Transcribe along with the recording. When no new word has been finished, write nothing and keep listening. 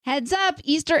Heads up,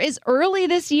 Easter is early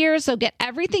this year, so get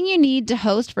everything you need to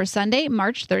host for Sunday,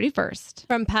 March 31st.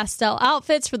 From pastel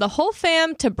outfits for the whole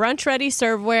fam to brunch-ready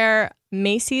serveware,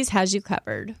 Macy's has you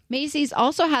covered. Macy's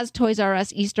also has Toys R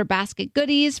Us Easter basket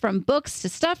goodies, from books to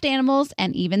stuffed animals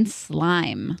and even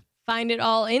slime. Find it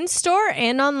all in-store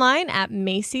and online at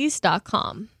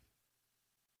Macys.com.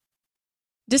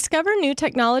 Discover new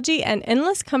technology and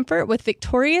endless comfort with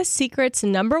Victoria's Secret's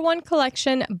 #1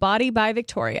 collection, Body by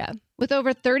Victoria. With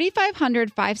over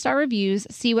 3,500 five-star reviews,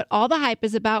 see what all the hype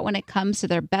is about when it comes to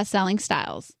their best-selling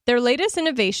styles. Their latest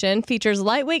innovation features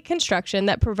lightweight construction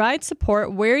that provides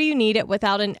support where you need it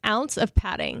without an ounce of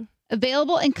padding.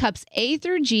 Available in cups A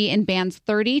through G in bands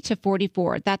 30 to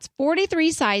 44. That's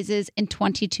 43 sizes in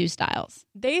 22 styles.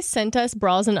 They sent us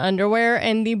bras and underwear,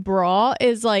 and the bra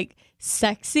is like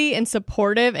sexy and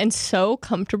supportive and so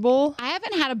comfortable. I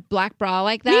haven't had a black bra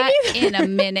like that in a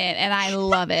minute, and I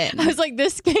love it. I was like,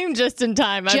 this came just in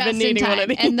time. I've been needing one of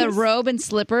these. And the robe and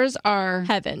slippers are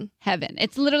heaven.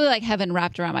 It's literally like heaven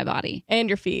wrapped around my body. And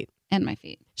your feet. And my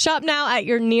feet. Shop now at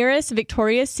your nearest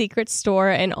Victoria's Secret store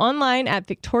and online at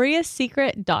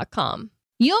victoriassecret.com.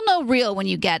 You'll know real when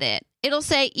you get it. It'll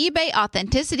say eBay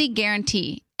Authenticity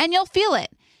Guarantee, and you'll feel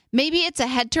it. Maybe it's a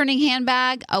head-turning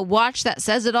handbag, a watch that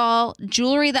says it all,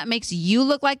 jewelry that makes you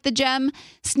look like the gem,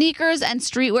 sneakers and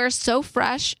streetwear so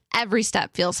fresh, every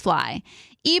step feels fly.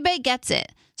 eBay gets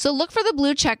it. So look for the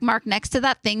blue check mark next to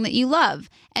that thing that you love,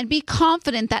 and be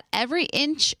confident that every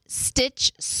inch,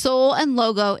 stitch, sole, and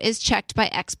logo is checked by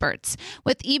experts.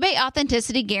 With eBay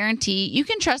Authenticity Guarantee, you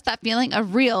can trust that feeling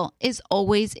of real is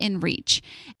always in reach.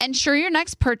 Ensure your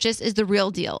next purchase is the real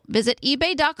deal. Visit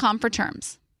ebay.com for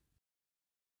terms.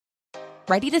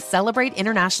 Ready to celebrate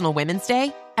International Women's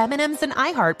Day? M&M's and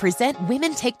iHeart present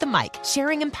Women Take the Mic,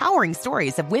 sharing empowering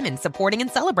stories of women supporting and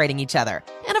celebrating each other.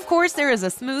 And of course, there is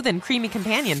a smooth and creamy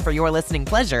companion for your listening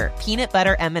pleasure, peanut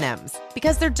butter M&M's.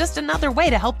 Because they're just another way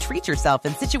to help treat yourself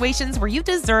in situations where you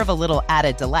deserve a little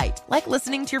added delight, like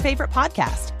listening to your favorite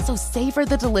podcast. So savor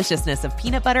the deliciousness of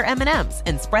peanut butter M&M's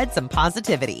and spread some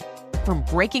positivity. From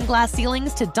breaking glass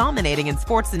ceilings to dominating in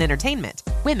sports and entertainment,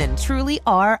 women truly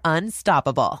are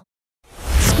unstoppable.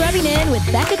 Scrubbing In with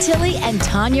Becca Tilley and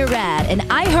Tanya Rad, an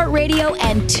iHeartRadio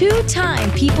and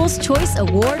two-time People's Choice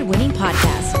Award-winning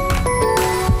podcast.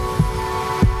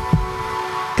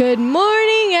 Good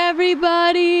morning,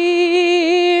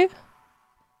 everybody.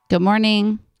 Good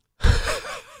morning.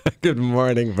 Good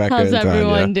morning, Becca. How's and Tanya.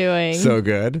 everyone doing? So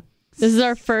good. This is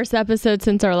our first episode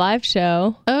since our live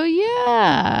show. Oh,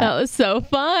 yeah. That was so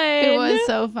fun. It was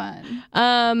so fun.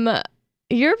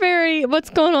 What's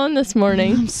going on this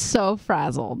morning? I'm so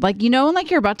frazzled. Like, when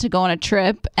like you're about to go on a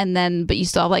trip but you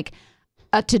still have like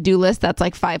a to-do list that's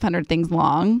like 500 things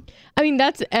long. I mean,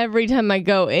 that's every time I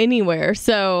go anywhere.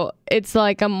 So it's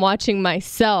like I'm watching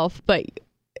myself, but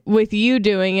with you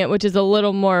doing it, which is a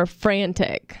little more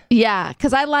frantic. Yeah,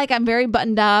 because I'm very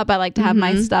buttoned up. I like to have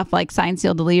my stuff like signed,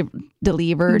 sealed,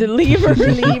 delivered, ready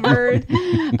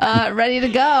to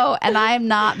go, and I'm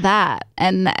not that,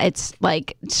 and it's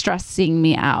like stressing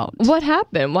me out. What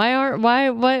happened?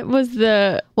 What was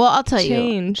the I'll tell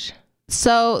change? You.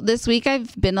 So this week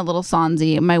I've been a little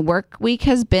sonzy. My work week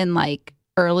has been like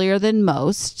earlier than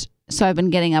most, so I've been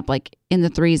getting up like in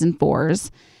the 3s and 4s.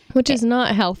 Which is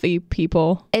not healthy,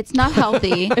 people. It's not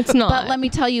healthy. It's not. But let me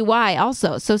tell you why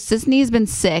also. So Sisney's been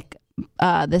sick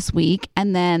this week,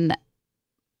 and then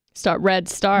Red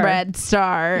Star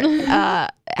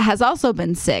has also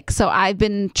been sick. So I've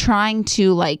been trying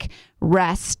to like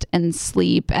rest and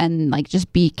sleep and like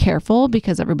just be careful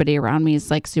because everybody around me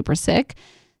is like super sick.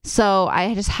 So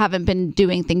I just haven't been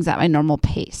doing things at my normal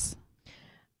pace.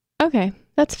 Okay,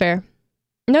 that's fair.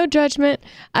 No judgment.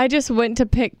 I just went to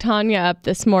pick Tanya up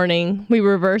this morning. We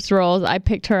reversed roles. I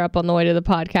picked her up on the way to the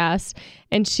podcast,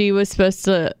 and she was supposed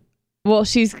to,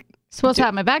 she's supposed to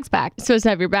have my bags packed. Supposed to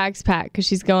have your bags packed because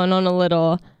she's going on a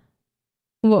little,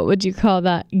 what would you call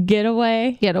that?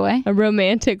 Getaway? A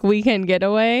romantic weekend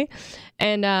getaway.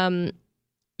 And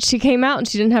she came out and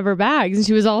she didn't have her bags, and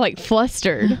she was all like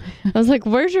flustered. I was like,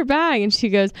 where's your bag? And she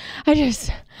goes, I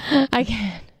just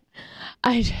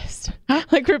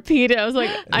like repeat it. I was like,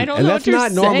 I don't know what you're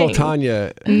saying. And that's not normal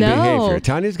Tanya behavior.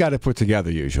 Tanya's got it put together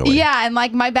usually. Yeah, and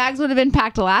like my bags would have been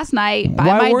packed last night by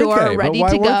my door, ready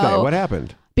to go. What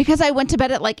happened? Because I went to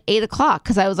bed at like 8 o'clock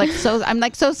because I was like I'm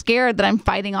like so scared that I'm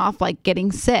fighting off like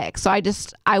getting sick. So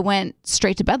I went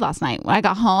straight to bed last night. When I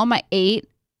got home, I ate.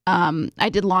 I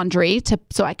did laundry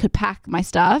so I could pack my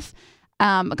stuff.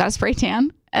 I got a spray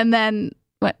tan and then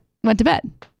went to bed.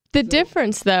 The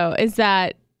difference though is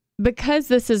that because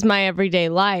this is my everyday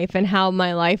life and how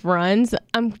my life runs,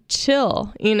 I'm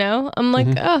chill, you know? I'm like,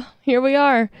 oh, here we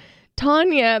are.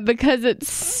 Tanya, because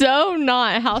it's so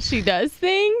not how she does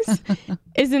things,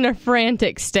 is in a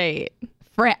frantic state.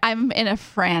 I'm in a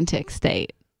frantic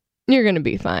state. You're going to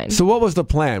be fine. So what was the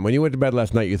plan? When you went to bed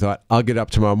last night, you thought, I'll get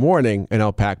up tomorrow morning and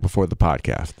I'll pack before the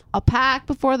podcast. I'll pack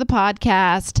before the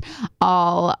podcast.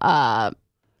 I'll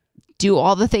do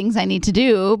all the things I need to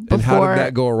do before. And how did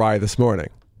that go awry this morning?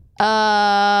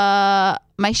 My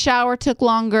shower took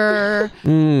longer.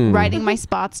 Writing my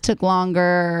spots took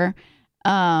longer.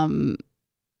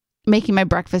 Making my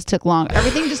breakfast took longer.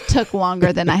 Everything just took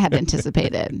longer than I had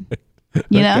anticipated.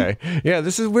 You know? Okay. Yeah,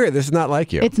 this is weird. This is not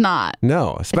like you. It's not.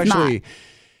 No, especially,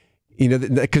 you know,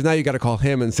 because now you got to call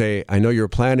him and say, I know you were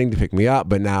planning to pick me up,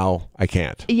 but now I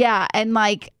can't. Yeah. And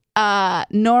like,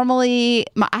 normally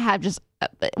I have just,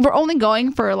 we're only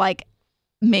going for like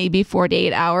maybe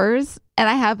 48 hours. And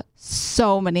I have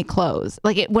so many clothes.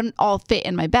 Like it wouldn't all fit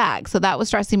in my bag. So that was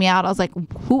stressing me out. I was like,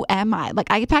 who am I? Like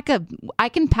I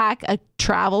can pack a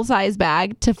travel size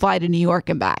bag to fly to New York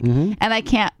and back. And I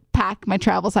can't pack my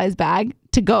travel size bag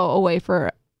to go away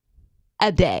for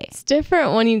a day. It's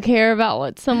different when you care about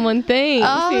what someone thinks,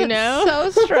 you know?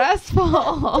 It's so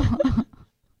stressful.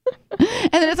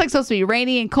 And then it's like supposed to be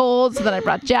rainy and cold. So then I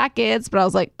brought jackets, but I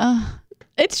was like, ugh.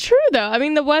 It's true though. I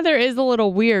mean, the weather is a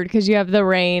little weird because you have the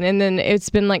rain and then it's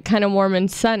been like kind of warm and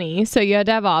sunny. So you had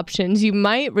to have options. You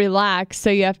might relax.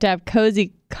 So you have to have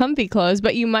cozy, comfy clothes,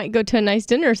 but you might go to a nice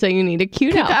dinner. So you need a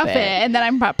cute outfit. And then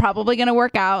I'm probably going to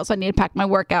work out. So I need to pack my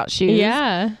workout shoes.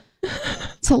 Yeah.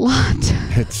 It's a lot.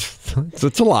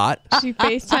 It's a lot. She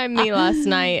FaceTimed me last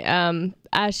night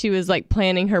as she was like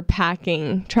planning her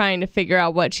packing, trying to figure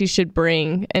out what she should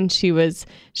bring. And she was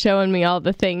showing me all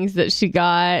the things that she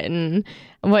got and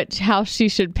how she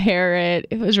should pair it.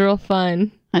 It was real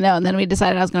fun. I know. And then we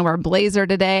decided I was going to wear a blazer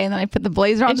today. And then I put the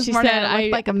blazer on this morning. And I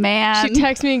looked like a man. She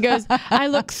texted me and goes, I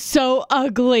look so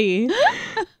ugly.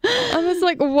 I was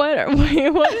like, what did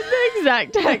the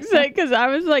exact text say? Because I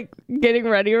was like getting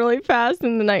ready really fast.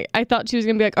 And then I thought she was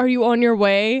going to be like, are you on your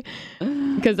way?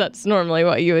 Because that's normally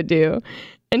what you would do.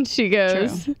 And she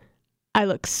goes, true. I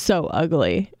look so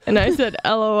ugly. And I said,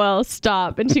 LOL,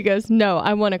 stop. And she goes, no,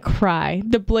 I want to cry.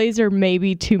 The blazer may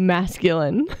be too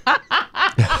masculine.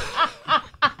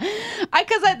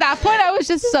 Because at that point I was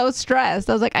just so stressed.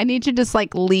 I was like, I need to just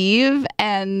like leave,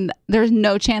 and there's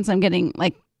no chance I'm getting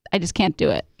like, I just can't do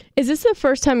it. Is this the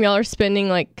first time y'all are spending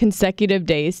like consecutive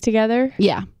days together?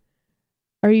 Yeah.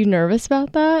 Are you nervous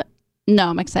about that? No,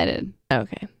 I'm excited.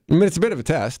 Okay. I mean, it's a bit of a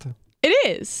test.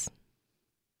 It is.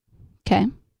 Okay.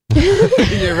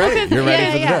 You're ready. You're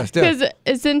ready for the test. Because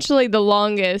essentially the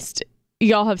longest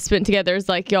y'all have spent together is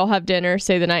like y'all have dinner,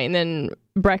 say the night, and then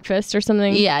breakfast or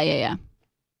something. Yeah.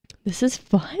 This is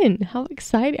fun. How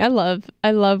exciting. I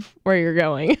love where you're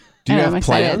going. Do you have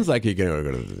plans? Like you're going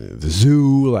to go to the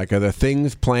zoo? Like are there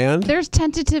things planned? There's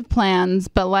tentative plans,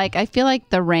 but like I feel like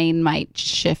the rain might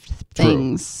shift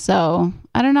things. True. So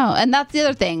I don't know. And that's the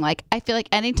other thing. Like I feel like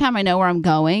anytime I know where I'm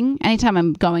going, anytime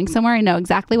I'm going somewhere, I know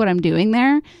exactly what I'm doing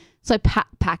there. So I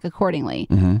pack accordingly.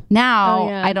 Now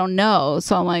I don't know.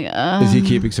 So I'm like, is he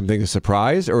keeping some things a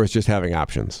surprise, or is just having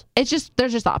options? There's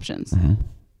just options.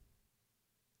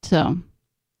 So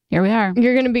here we are.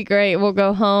 You're going to be great. We'll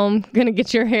go home. Going to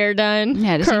get your hair done.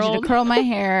 Yeah, I just need you to curl my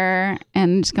hair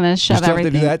and just going to shove everything. You still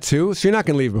have to do that too? So you're not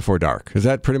going to leave before dark. Is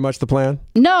that pretty much the plan?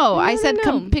 No, I said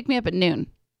come pick me up at noon.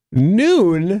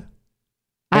 Noon?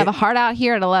 I have a heart out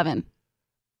here at 11.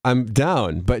 I'm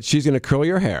down, but she's going to curl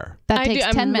your hair. That takes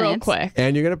 10 minutes. Real quick.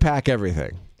 And you're going to pack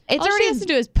everything. All she has to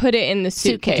do is put it in the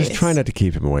suitcase. Just try not to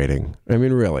keep him waiting. I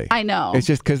mean, really. I know. It's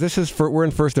just because we're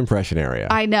in first impression area.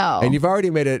 I know. And you've already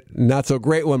made it not so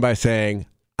great one by saying,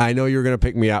 I know you're going to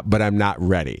pick me up, but I'm not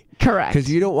ready. Correct. Because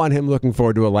you don't want him looking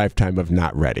forward to a lifetime of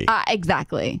not ready.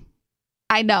 Exactly.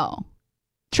 I know.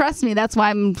 Trust me, that's why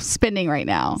I'm spinning right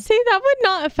now. See, that would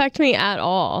not affect me at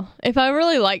all. If I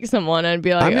really like someone, I'd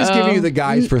be like, I'm just giving you the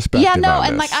guy's perspective. Yeah, no, on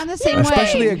and this. like I'm the same way.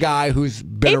 Especially a guy who's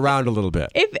been around a little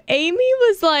bit. If Amy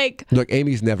was like, look,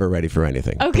 Amy's never ready for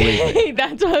anything. Okay,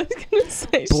 that's what I was going to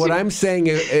say. But what I'm saying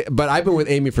is, but I've been with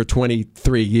Amy for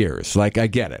 23 years. Like, I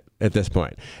get it at this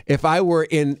point. If I were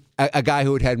in a guy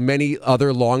who had many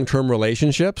other long-term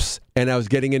relationships and I was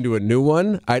getting into a new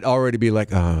one, I'd already be like,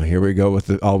 oh, here we go with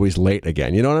the always late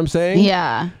again. You know what I'm saying?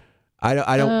 Yeah. I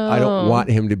don't want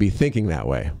him to be thinking that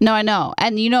way. No, I know.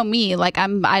 And you know me, like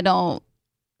I don't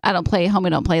play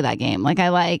homie, don't play that game. Like I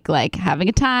like having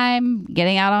a time,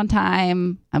 getting out on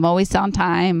time. I'm always on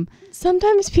time.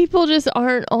 Sometimes people just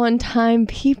aren't on time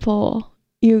people,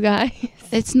 you guys.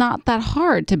 It's not that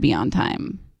hard to be on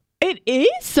time. It It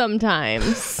is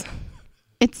sometimes.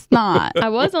 It's not. I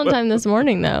was on time this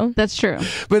morning, though. That's true.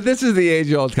 But this is the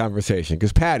age-old conversation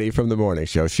because Patty from the morning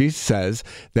show, she says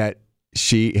that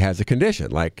she has a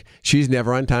condition. Like, she's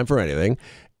never on time for anything.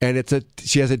 And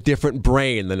she has a different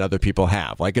brain than other people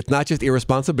have. Like, it's not just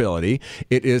irresponsibility.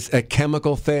 It is a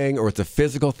chemical thing or it's a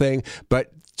physical thing.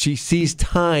 But she sees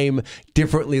time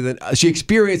differently she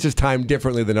experiences time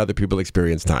differently than other people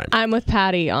experience time. I'm with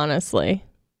Patty, honestly.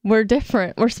 We're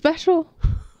different. We're special.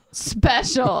 It's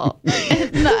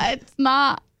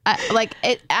not like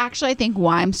it. Actually, I think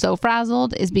why I'm so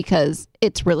frazzled is because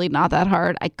it's really not that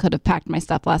hard. I could have packed my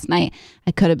stuff last night.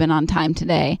 I could have been on time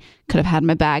today. Could have had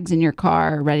my bags in your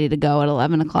car ready to go at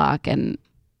 11 o'clock. And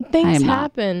things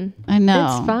happen. I know.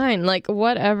 It's fine. Like,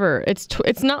 whatever.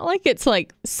 It's not like it's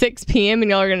like 6 p.m. and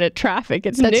y'all are going to traffic.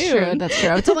 It's That's noon. true. That's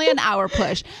true. It's only an hour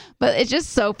push. But it's just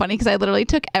so funny because I literally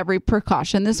took every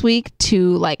precaution this week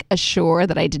to like assure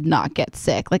that I did not get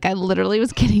sick. Like, I literally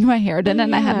was getting my hair done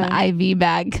and I had an IV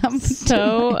bag come.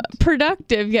 So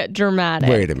productive yet dramatic.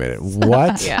 Wait a minute.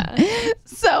 What? Yeah.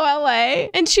 So LA.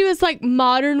 And she was like,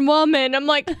 modern woman. I'm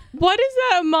like, what is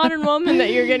that, a modern woman that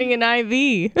you're getting an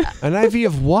IV? An IV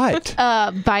of what?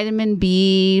 Vitamin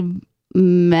B,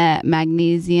 magnesium.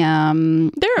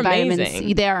 They're vitamin amazing.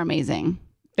 C. They are amazing.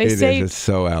 It's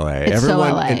so LA. Everyone, so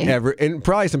LA. And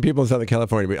probably some people in Southern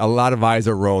California, but a lot of eyes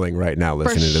are rolling right now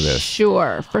listening to this.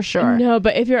 For sure. No,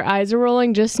 but if your eyes are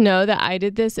rolling, just know that I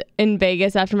did this in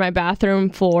Vegas after my bathroom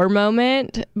floor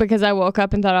moment because I woke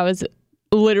up and thought I was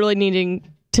literally needing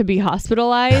to be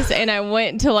hospitalized. And I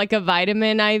went to like a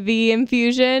vitamin IV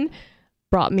infusion.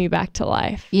 Brought me back to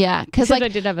life. Yeah, because like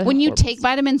when you take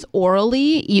vitamins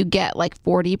orally, you get like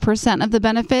 40% of the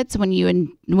benefits. When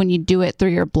you do it through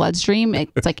your bloodstream,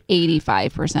 it's like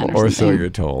 85% or so you're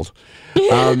told.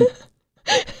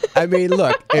 I mean,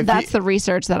 look. That's the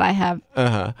research that I have.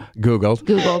 Googled.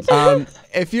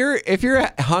 If you're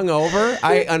hungover,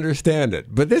 I understand it,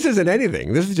 but this isn't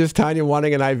anything. This is just Tanya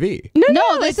wanting an IV.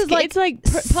 No, this is like it's like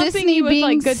Sisney being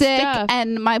like good sick stuff.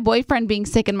 and my boyfriend being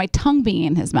sick and my tongue being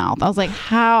in his mouth. I was like,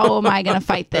 how am I going to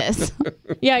fight this?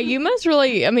 Yeah, you must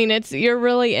really. I mean, you're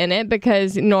really in it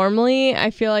because normally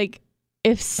I feel like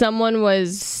if someone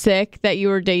was sick that you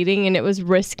were dating and it was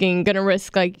gonna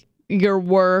risk like your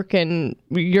work and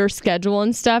your schedule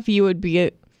and stuff, you would be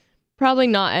probably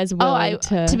not as willing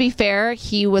to be fair,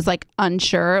 he was like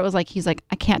unsure. It was like he's like,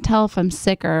 I can't tell if I'm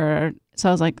sick or so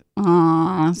I was like,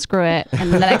 screw it.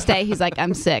 And then the next day he's like,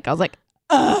 I'm sick. I was like,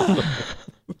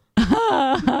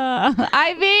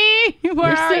 Ivy,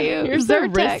 where are you? You're so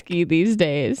risky these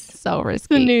days. So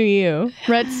risky. The new you.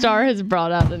 Red Star has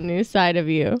brought out a new side of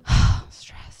you.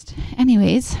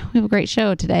 Anyways, we have a great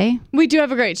show today. We do have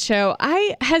a great show.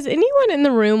 Has anyone in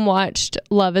the room watched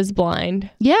Love is Blind?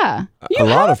 Yeah. A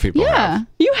lot of people have.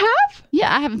 You have?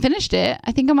 Yeah, I haven't finished it.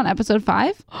 I think I'm on episode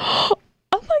 5. Oh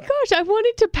my gosh, I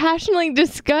wanted to passionately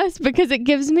discuss because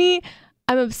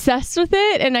I'm obsessed with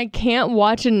it and I can't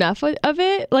watch enough of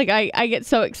it. Like I get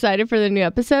so excited for the new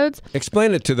episodes.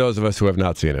 Explain it to those of us who have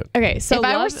not seen it. Okay, so if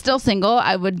I were still single,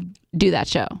 I would do that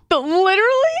show. But literally,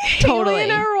 totally. Haley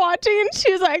and I were watching and she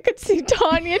was like, I could see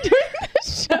Tanya doing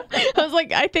this show. I was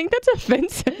like, I think that's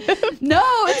offensive. No,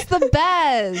 it's the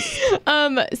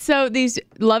best. So these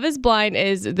Love is Blind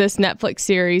is this Netflix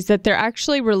series that they're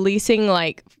actually releasing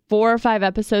like 4 or 5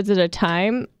 episodes at a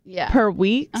time per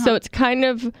week. So it's kind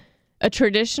of a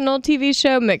traditional TV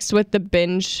show mixed with the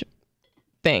binge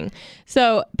thing.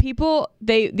 So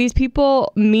these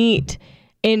people meet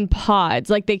in pods.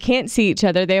 Like they can't see each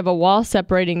other. They have a wall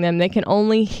separating them. They can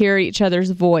only hear each other's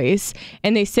voice.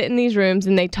 And they sit in these rooms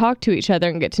and they talk to each other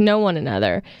and get to know one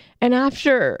another. And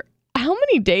after how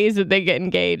many days did they get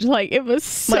engaged? Like it was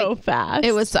so fast.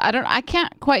 It was, I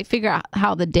can't quite figure out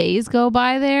how the days go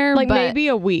by there. Like but maybe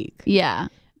a week. Yeah.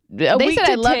 They said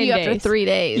I love you after 3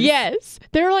 days. Yes.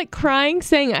 They're like crying,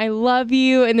 saying I love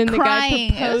you. And then the guy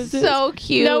proposes. It's so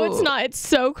cute. No, it's not. It's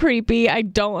so creepy. I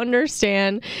don't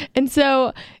understand. And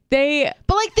so But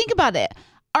like, think about it.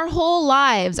 Our whole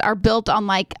lives are built on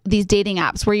like these dating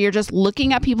apps where you're just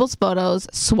looking at people's photos,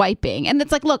 swiping. And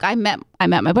it's like, look, I met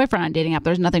my boyfriend on a dating app.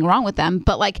 There's nothing wrong with them.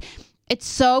 But like, it's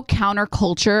so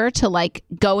counterculture to like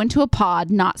go into a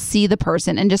pod, not see the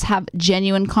person and just have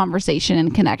genuine conversation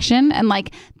and connection. And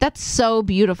like, that's so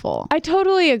beautiful. I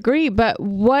totally agree. But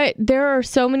there are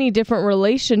so many different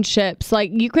relationships.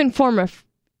 Like you can form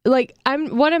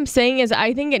what I'm saying is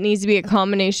I think it needs to be a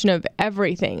combination of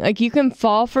everything. Like you can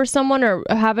fall for someone or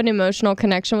have an emotional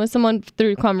connection with someone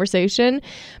through conversation,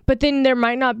 but then there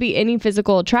might not be any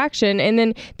physical attraction. And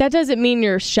then that doesn't mean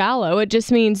you're shallow. It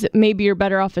just means maybe you're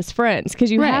better off as friends because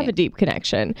you have a deep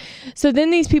connection. So then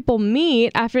these people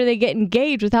meet after they get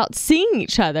engaged without seeing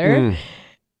each other.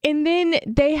 And then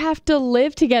they have to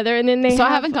live together, and then I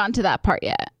haven't gotten to that part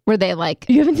yet, where they like.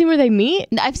 You haven't seen where they meet?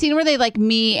 I've seen where they like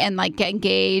meet and like get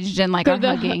engaged and like are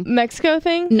hugging. Mexico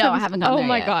thing? No, I haven't gone there yet. Oh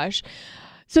my gosh!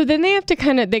 So then they have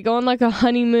to they go on like a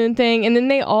honeymoon thing, and then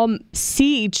they all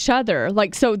see each other.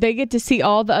 Like so, they get to see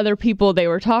all the other people they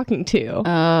were talking to,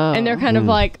 and they're kind of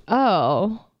like,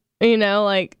 oh,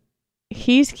 like.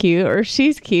 He's cute or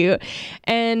she's cute.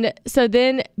 And so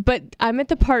then, but I'm at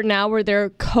the part now where they're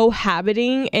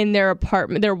cohabiting in their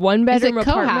apartment, their one bedroom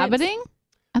apartment. Cohabiting?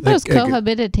 I thought it was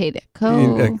cohabitating.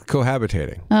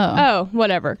 Cohabitating. Oh,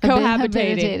 whatever.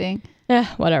 Cohabitating.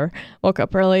 Whatever. Woke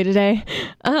up early today.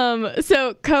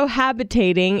 So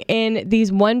cohabitating in these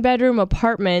one bedroom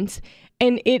apartments,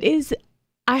 and it is.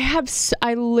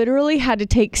 I literally had to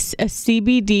take a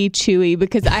CBD Chewy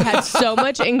because I had so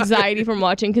much anxiety from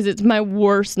watching because it's my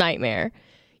worst nightmare.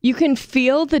 You can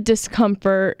feel the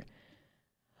discomfort.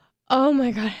 Oh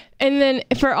my God. And then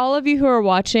for all of you who are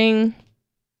watching,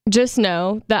 just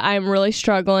know that I'm really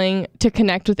struggling to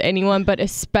connect with anyone, but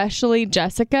especially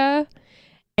Jessica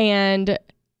and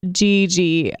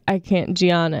Gigi. I can't,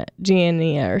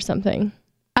 Giannia or something.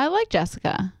 I like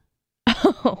Jessica.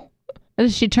 Oh.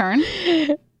 Does she turn?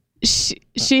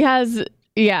 She has,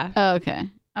 yeah. Oh, okay.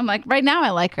 I'm like, right now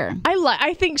I like her.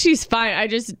 I think she's fine.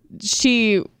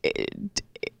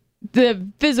 The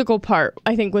physical part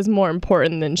I think was more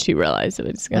important than she realized it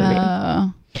was going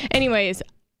to be. Anyways.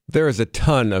 There is a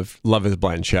ton of Love is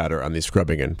Blind chatter on the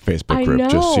Scrubbing In Facebook group,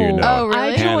 just so you know. Oh,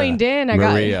 really? I joined in.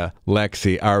 Maria,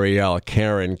 Lexi, Ariel,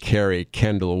 Karen, Carrie,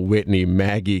 Kendall, Whitney,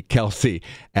 Maggie, Kelsey,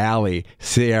 Allie,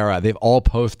 Sierra. They've all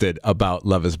posted about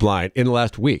Love is Blind in the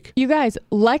last week. You guys,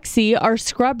 Lexi, our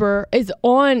scrubber,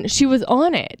 she was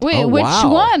on it. Wait, which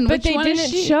one? But they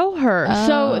didn't show her.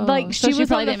 So she was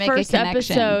on the first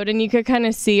episode and you could kind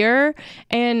of see her.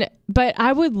 But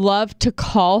I would love to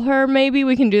call her. Maybe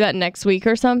we can do that next week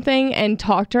or something and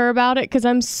talk to her about it because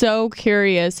I'm so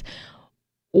curious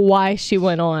why she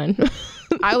went on.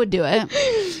 I would do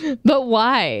it. But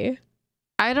why?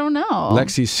 I don't know.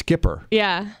 Lexi Skipper.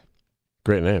 Yeah.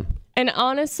 Great name. And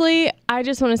honestly, I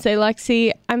just want to say,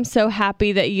 Lexi, I'm so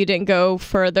happy that you didn't go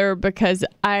further because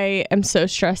I am so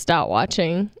stressed out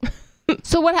watching.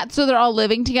 So so they're all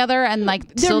living together and like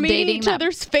they're still meeting dating each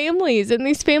other's families, and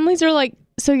these families are like,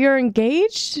 so you're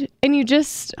engaged and you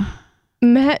just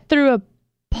met through a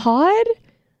pod?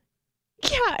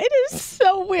 Yeah, it is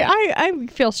so weird. I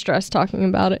feel stressed talking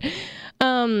about it.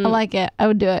 I like it. I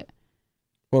would do it.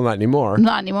 Well, not anymore.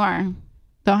 Not anymore.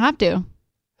 Don't have to.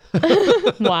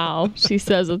 Wow, she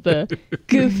says with a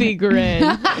goofy grin.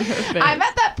 I'm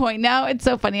at that point now. It's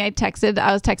so funny. I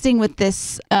was texting with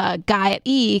this guy at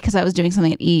E because I was doing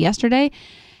something at E yesterday.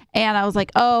 And I was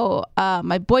like,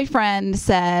 my boyfriend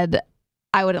said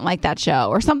I wouldn't like that show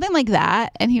or something like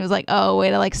that. And he was like, oh,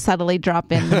 way to like subtly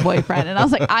drop in the boyfriend. And I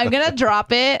was like, I'm going to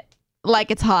drop it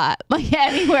like it's hot. Like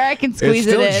anywhere I can squeeze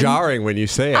it in. It's still jarring when you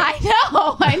say it. I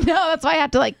know. That's why I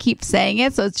have to like keep saying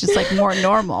it. So it's just like more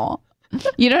normal.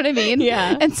 You know what I mean?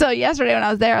 Yeah. And so yesterday when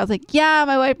I was there, I was like, yeah,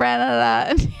 my boyfriend.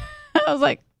 And I was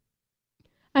like,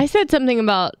 I said something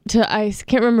I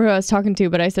can't remember who I was talking to,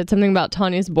 but I said something about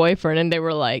Tanya's boyfriend, and they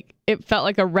were like, it felt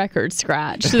like a record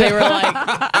scratch. So they were like,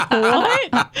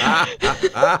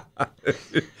 what?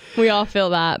 We all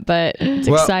feel that, but it's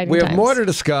exciting. We have times. more to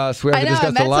discuss. We have to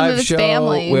discuss the live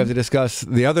show. We have to discuss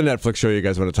the other Netflix show you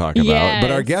guys want to talk about. Yes.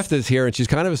 But our guest is here, and she's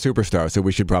kind of a superstar, so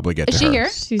we should probably get to her. Is she here?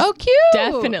 She's cute.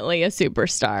 Definitely a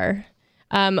superstar.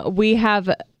 We have...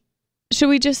 Should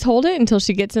we just hold it until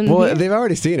she gets in? Well, here? they've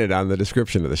already seen it on the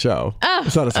description of the show. Oh,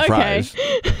 it's not a surprise.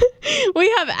 Okay. We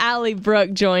have Allie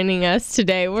Brooke joining us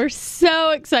today. We're so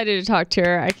excited to talk to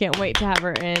her. I can't wait to have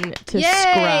her in to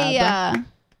scrub.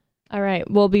 All right,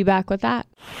 we'll be back with that.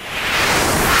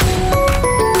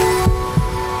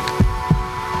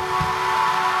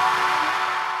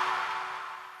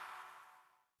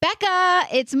 Becca,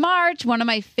 it's March, one of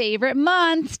my favorite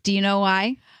months. Do you know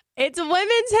why? It's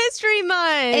Women's History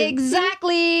Month.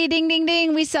 Exactly. Ding, ding,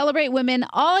 ding. We celebrate women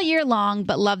all year long,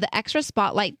 but love the extra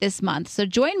spotlight this month. So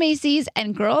join Macy's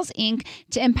and Girls Inc.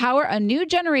 to empower a new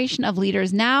generation of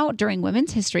leaders now during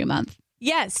Women's History Month.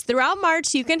 Yes, throughout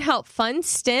March, you can help fund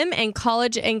STEM and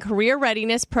college and career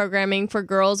readiness programming for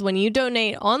girls when you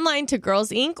donate online to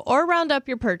Girls Inc. or round up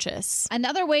your purchase.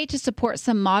 Another way to support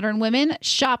some modern women,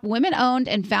 shop women-owned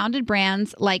and founded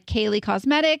brands like Kaylee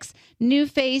Cosmetics, New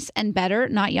Face, and Better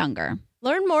Not Younger.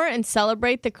 Learn more and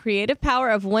celebrate the creative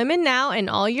power of women now and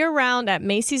all year round at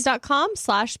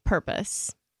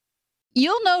Macy's.com/purpose.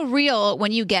 You'll know real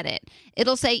when you get it.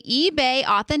 It'll say eBay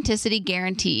Authenticity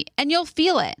Guarantee, and you'll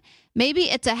feel it. Maybe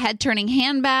it's a head-turning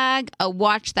handbag, a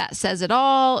watch that says it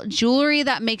all, jewelry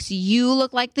that makes you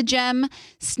look like the gem,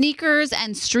 sneakers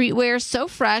and streetwear so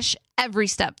fresh, every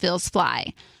step feels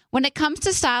fly. When it comes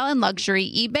to style and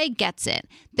luxury, eBay gets it.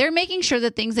 They're making sure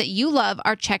the things that you love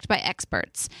are checked by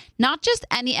experts. Not just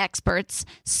any experts,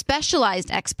 specialized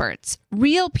experts,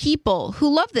 real people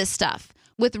who love this stuff,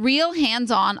 with real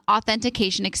hands-on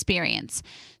authentication experience.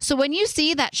 So when you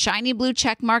see that shiny blue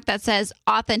check mark that says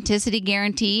Authenticity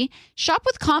Guarantee, shop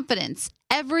with confidence.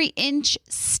 Every inch,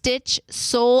 stitch,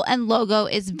 sole, and logo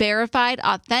is verified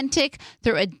authentic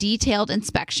through a detailed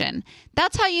inspection.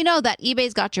 That's how you know that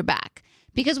eBay's got your back.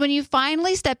 Because when you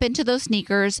finally step into those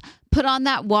sneakers, put on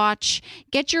that watch,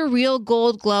 get your real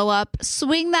gold glow up,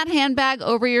 swing that handbag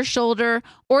over your shoulder,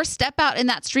 or step out in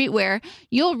that streetwear,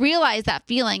 you'll realize that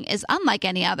feeling is unlike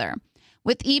any other.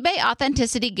 With eBay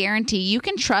Authenticity Guarantee, you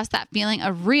can trust that feeling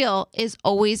of real is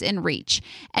always in reach.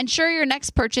 Ensure your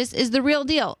next purchase is the real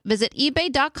deal. Visit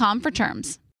ebay.com for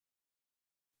terms.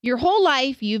 Your whole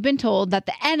life, you've been told that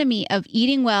the enemy of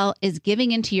eating well is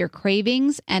giving into your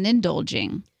cravings and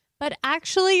indulging. But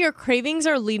actually, your cravings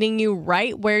are leading you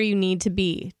right where you need to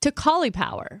be, to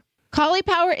Cauliflower.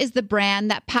 Cauliflower is the brand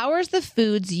that powers the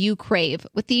foods you crave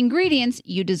with the ingredients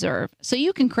you deserve, so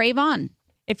you can crave on.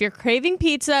 If you're craving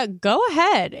pizza, go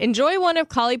ahead. Enjoy one of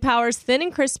Cauliflower's thin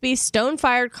and crispy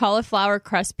stone-fired cauliflower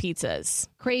crust pizzas.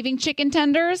 Craving chicken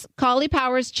tenders?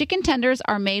 Cauliflower's chicken tenders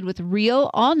are made with real,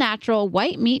 all-natural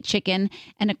white meat chicken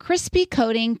and a crispy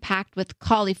coating packed with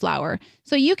cauliflower,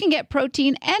 so you can get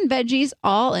protein and veggies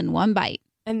all in one bite.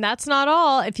 And that's not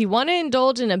all. If you want to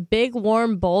indulge in a big,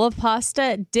 warm bowl of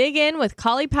pasta, dig in with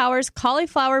Cauliflower's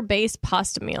cauliflower-based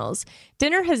pasta meals.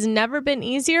 Dinner has never been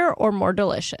easier or more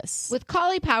delicious. With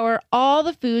Cauliflower, all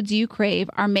the foods you crave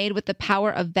are made with the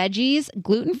power of veggies,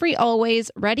 gluten-free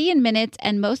always, ready in minutes,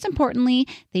 and most importantly,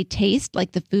 they taste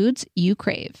like the foods you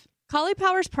crave.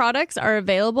 Cauliflower's products are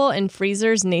available in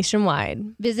freezers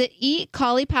nationwide. Visit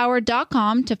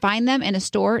eatcauliflower.com to find them in a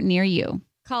store near you.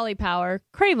 Cauliflower,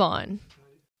 crave on.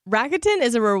 Rakuten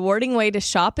is a rewarding way to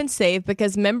shop and save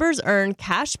because members earn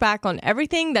cash back on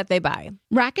everything that they buy.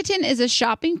 Rakuten is a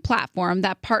shopping platform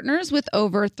that partners with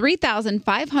over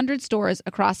 3,500 stores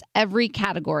across every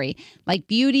category, like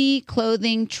beauty,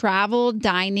 clothing, travel,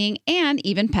 dining, and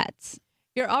even pets.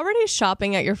 You're already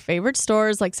shopping at your favorite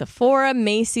stores like Sephora,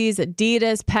 Macy's,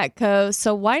 Adidas, Petco,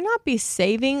 so why not be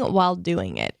saving while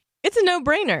doing it? It's a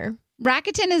no-brainer.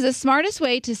 Rakuten is the smartest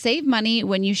way to save money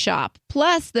when you shop.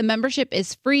 Plus, the membership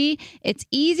is free, it's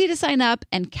easy to sign up,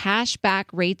 and cash back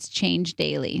rates change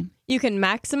daily. You can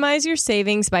maximize your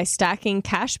savings by stacking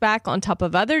cash back on top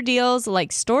of other deals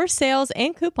like store sales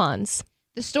and coupons.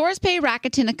 The stores pay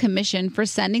Rakuten a commission for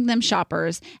sending them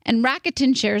shoppers, and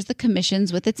Rakuten shares the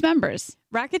commissions with its members.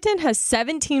 Rakuten has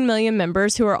 17 million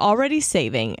members who are already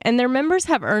saving, and their members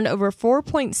have earned over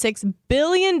 $4.6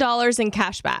 billion in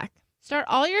cash back. Start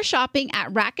all your shopping at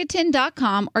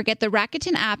Rakuten.com or get the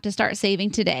Rakuten app to start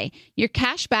saving today. Your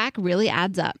cash back really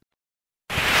adds up.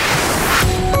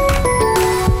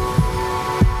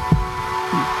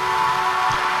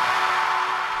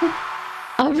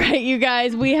 All right, you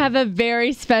guys, we have a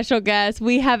very special guest.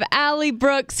 We have Allie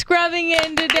Brooke scrubbing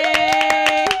in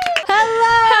today.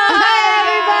 Hello. Hi,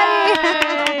 everybody.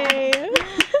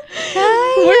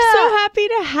 Hi. We're so happy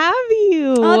to have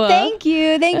you. Oh, thank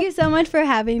you. Thank you so much for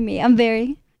having me. I'm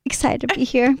very excited to be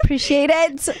here. Appreciate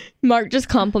it. Mark just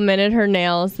complimented her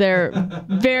nails. They're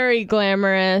very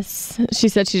glamorous. She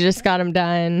said she just got them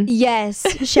done. Yes.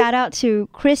 Shout out to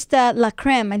Krista La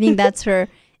Creme. I think that's her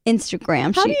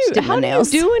Instagram. How do you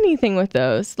do anything with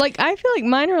those? Like, I feel like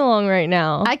mine are long right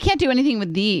now. I can't do anything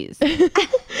with these.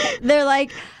 They're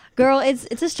like, girl,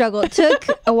 it's a struggle. It took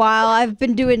a while. I've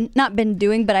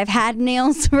but I've had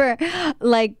nails for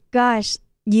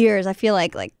years. I feel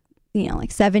like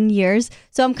 7 years.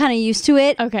 So I'm kind of used to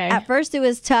it. Okay. At first it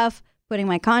was tough putting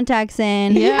my contacts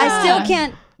in. Yeah. I still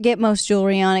can't get most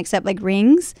jewelry on except like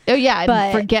rings. Oh yeah,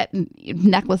 but forget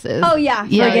necklaces. Oh yeah,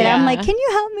 forget it. I'm like, can you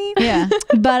help me? Yeah.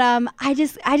 But I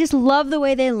just love the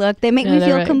way they look. They make me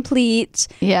feel complete.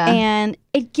 Yeah. And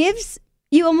it gives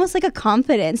you almost like a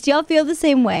confidence. Do y'all feel the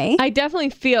same way? I definitely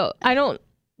feel, I don't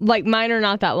like mine are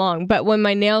not that long, but when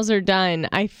my nails are done,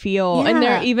 I feel, and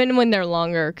they're even when they're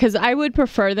longer, because I would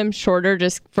prefer them shorter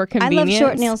just for convenience. I love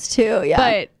short nails too. Yeah,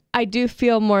 but I do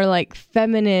feel more like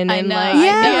feminine. I and know. like,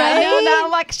 I know. Now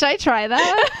I'm like, should I try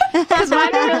that? Because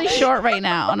mine are really short right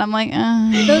now, and I'm like,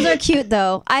 those are cute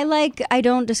though. I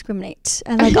don't discriminate.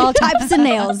 I like all types of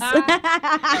nails.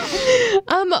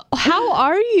 How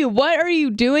are you? What are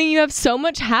you doing? You have so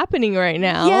much happening right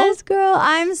now. Yes, girl.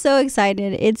 I'm so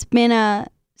excited. It's been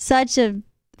such a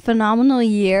phenomenal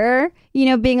year,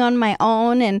 being on my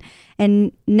own,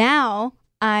 and now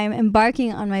I'm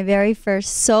embarking on my very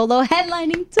first solo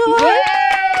headlining tour. Yay!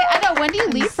 I know. When do you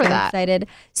leave for that? Excited.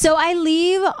 So I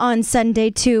leave on Sunday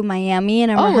to Miami,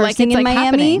 and I'm rehearsing in Miami.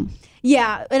 Happening.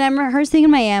 Yeah, and I'm rehearsing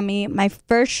in Miami. My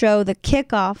first show, the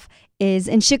kickoff, is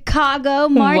in Chicago,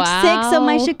 March 6th. So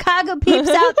my Chicago peeps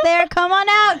out there, come on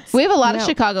out. We have a lot of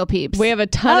Chicago peeps. We have a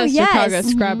ton of Chicago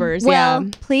scrubbers. Well,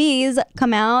 please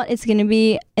come out. It's going to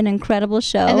be an incredible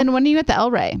show. And then when are you at the El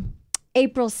Rey?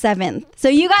 April 7th. So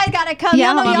you guys got to come.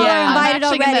 Y'all are invited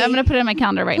already. I'm going to put it in my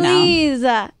calendar right Please.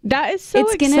 now. That is so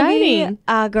exciting.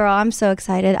 Girl, I'm so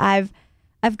excited. I've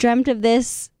dreamt of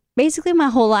this basically my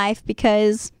whole life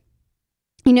because,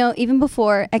 even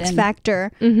before X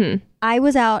Factor, I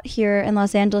was out here in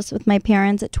Los Angeles with my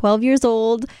parents at 12 years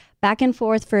old, back and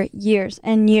forth for years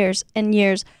and years and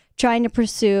years, trying to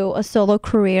pursue a solo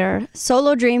career,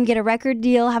 solo dream, get a record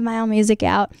deal, have my own music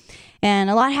out.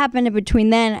 And a lot happened in between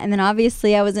then. And then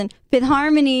obviously I was in Fifth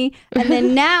Harmony. And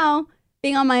then now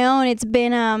being on my own, it's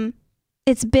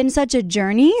been such a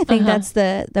journey. I think that's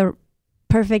the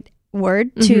perfect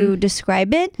word to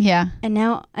describe it. Yeah. And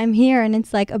now I'm here and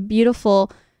it's like a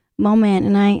beautiful moment.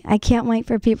 And I can't wait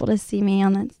for people to see me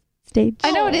on that stage.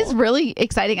 I know, it is really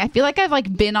exciting. I feel like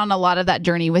I've been on a lot of that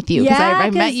journey with you because I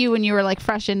met you when you were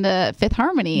fresh into Fifth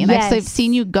Harmony, and I've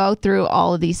seen you go through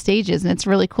all of these stages, and it's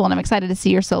really cool. And I'm excited to see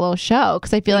your solo show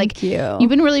because I feel you've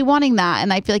been really wanting that,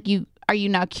 and I feel like you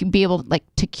now be able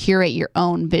to curate your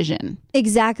own vision.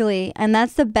 Exactly, and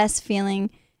that's the best feeling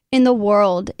in the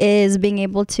world, is being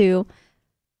able to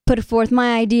put forth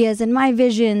my ideas and my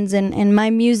visions and my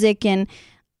music and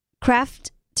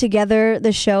craft together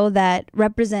the show that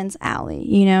represents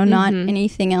Allie, not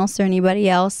anything else or anybody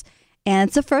else. And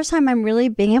it's the first time I'm really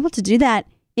being able to do that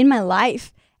in my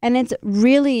life. And it's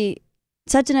really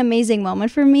such an amazing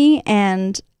moment for me.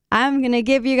 And I'm going to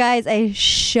give you guys a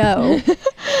show.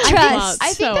 Trust.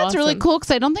 I think that's really cool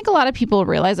because I don't think a lot of people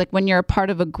realize when you're a part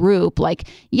of a group,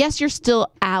 yes, you're still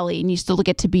Allie and you still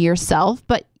get to be yourself,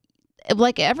 but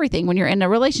like everything, when you're in a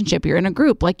relationship, you're in a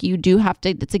group, you do have to,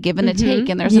 it's a give and a take,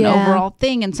 and there's an overall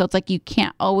thing. And so it's you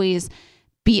can't always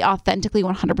be authentically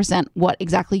 100% what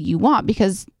exactly you want,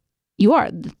 because you're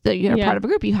part of a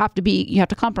group. You have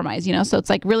to compromise, so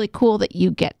it's really cool that you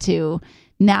get to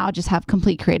now just have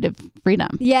complete creative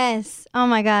freedom. Yes. Oh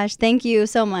my gosh. Thank you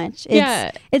so much.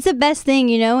 It's the best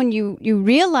thing, and you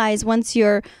realize once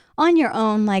you're on your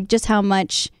own, just how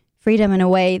much freedom in a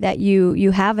way that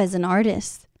you have as an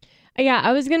artist. Yeah,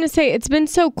 I was going to say, it's been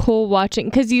so cool watching,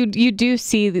 because you do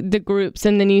see the groups,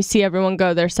 and then you see everyone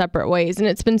go their separate ways, and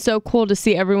it's been so cool to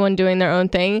see everyone doing their own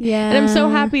thing. Yeah. And I'm so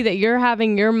happy that you're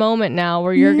having your moment now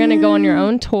where you're going to go on your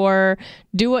own tour,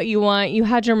 do what you want. You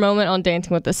had your moment on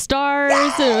Dancing with the Stars,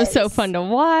 and it was so fun to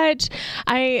watch.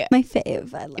 My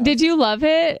fave. Did you love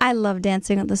it? I love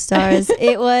Dancing with the Stars.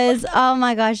 It was, oh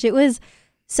my gosh, it was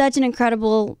such an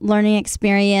incredible learning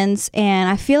experience, and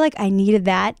I feel like I needed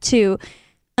that to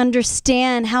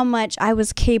understand how much I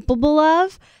was capable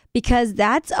of, because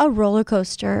that's a roller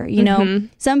coaster.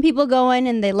 Some people go in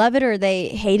and they love it or they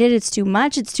hate it. It's too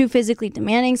much. It's too physically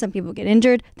demanding. Some people get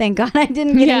injured. Thank God I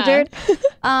didn't get injured.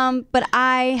 But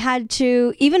I had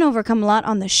to even overcome a lot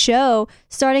on the show,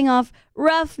 starting off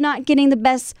rough, not getting the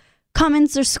best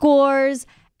comments or scores,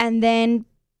 and then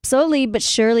slowly but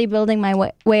surely building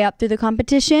my way up through the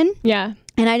competition. Yeah.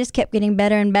 And I just kept getting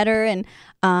better and better. And,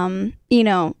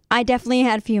 I definitely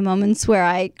had a few moments where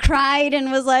I cried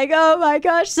and was like, oh my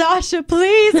gosh, Sasha,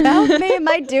 please help me. Am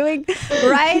I doing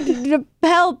right?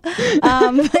 Help.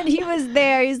 But he was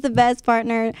there. He's the best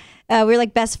partner. We were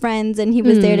best friends, and he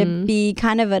was there to be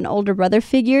kind of an older brother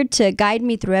figure to guide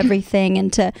me through everything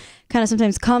and to kind of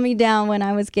sometimes calm me down when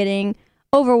I was getting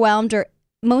overwhelmed or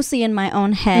mostly in my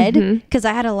own head, because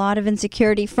I had a lot of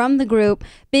insecurity from the group,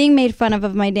 being made fun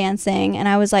of my dancing. And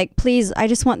I was like, please, I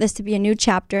just want this to be a new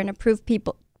chapter and to prove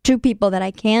to people that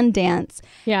I can dance.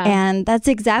 Yeah. And that's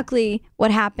exactly what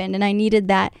happened. And I needed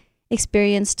that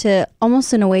experience to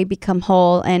almost in a way become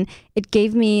whole. And it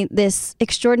gave me this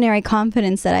extraordinary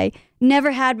confidence that I never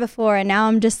had before. And now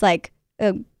I'm just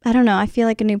I don't know. I feel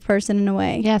like a new person in a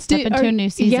way. Yeah, step into a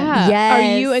new season. Yeah. Yes.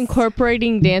 Are you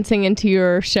incorporating dancing into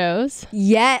your shows?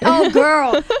 Yeah. Oh,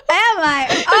 girl. Am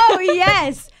I? Oh,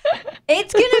 yes.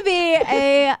 It's going to be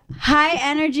a high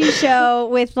energy show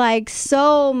with like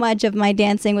so much of my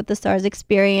Dancing with the Stars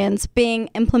experience being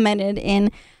implemented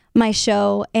in my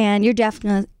show. And you're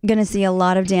definitely going to see a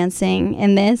lot of dancing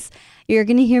in this. You're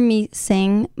going to hear me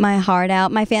sing my heart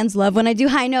out. My fans love when I do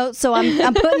high notes, so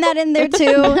I'm putting that in there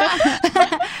too.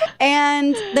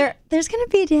 And there's going to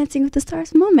be a Dancing with the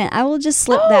Stars moment. I will just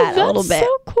slip that a little bit. That's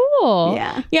so cool.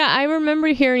 Yeah. Yeah, I remember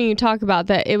hearing you talk about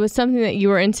that. It was something that you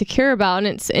were insecure about, and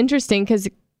it's interesting because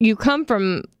you come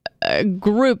from a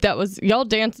group that was, y'all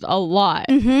danced a lot.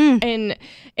 Mm-hmm. And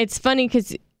it's funny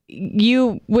because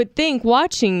you would think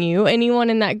watching you, anyone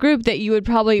in that group, that you would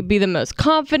probably be the most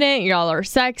confident. Y'all are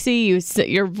sexy.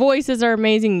 Your voices are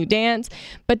amazing. You dance.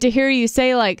 But to hear you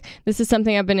say like, this is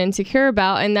something I've been insecure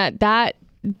about, and that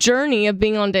journey of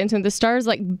being on Dancing with the Stars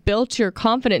like built your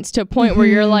confidence to a point where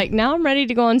you're like, now I'm ready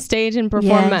to go on stage and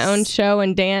perform my own show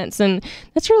and dance. And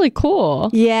that's really cool.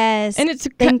 Yes. And it's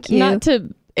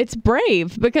it's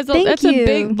brave because that's a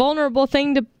big vulnerable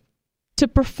thing to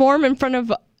perform in front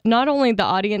of not only the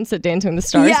audience at Dancing with the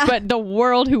Stars, but the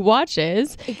world who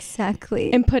watches.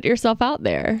 Exactly. And put yourself out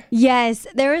there. Yes.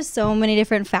 There are so many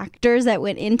different factors that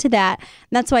went into that. And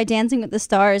that's why Dancing with the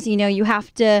Stars, you know, you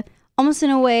have to almost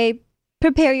in a way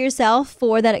prepare yourself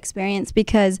for that experience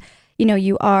because, you know,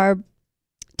 you are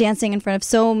dancing in front of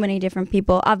so many different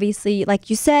people. Obviously,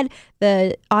 like you said,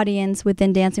 the audience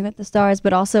within Dancing with the Stars,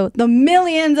 but also the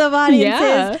millions of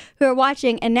audiences who are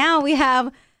watching. And now we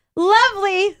have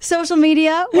lovely social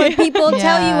media where people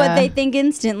tell you what they think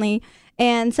instantly.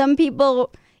 And some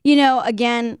people, you know,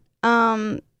 again,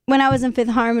 when I was in Fifth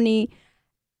Harmony,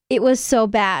 it was so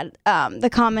bad. The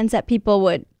comments that people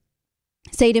would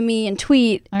say to me and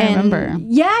tweet. I remember.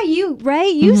 Yeah,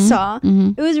 you saw.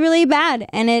 It was really bad.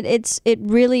 And it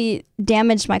really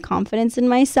damaged my confidence in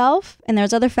myself. And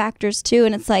there's other factors too.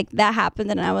 And it's like that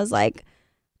happened and I was like,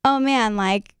 oh man,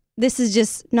 like this is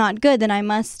just not good. Then I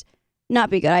must not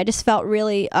be good. I just felt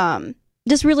really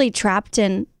really trapped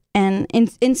and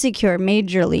insecure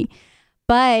majorly.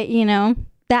 But, you know,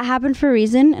 that happened for a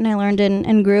reason and I learned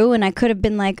and grew, and I could have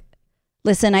been like,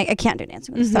 listen, I can't do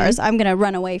Dancing with the Stars. I'm going to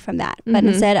run away from that. But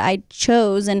instead I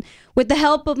chose, and with the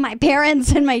help of my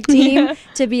parents and my team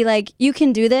to be like, you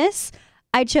can do this.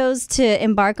 I chose to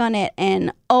embark on it.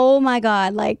 And oh my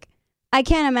God, like I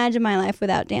can't imagine my life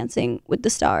without Dancing with the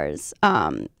Stars.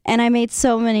 And I made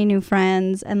so many new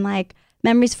friends and like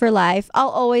memories for life. I'll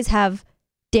always have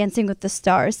Dancing with the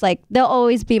Stars. Like they'll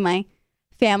always be my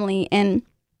family. And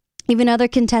even other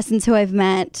contestants who I've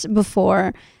met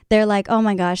before, they're like, oh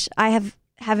my gosh, I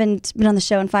haven't been on the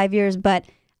show in 5 years, but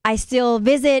I still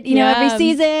visit, you know, every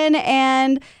season,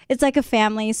 and it's like a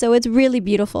family. So it's really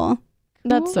beautiful.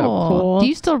 That's so cool. Do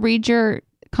you still read your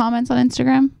comments on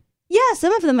Instagram? Yeah,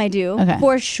 some of them I do, Okay.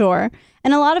 for sure.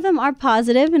 And a lot of them are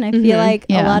positive, and I feel like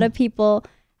a lot of people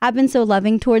have been so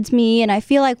loving towards me. And I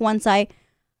feel like once I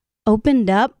opened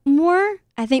up more,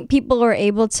 I think people were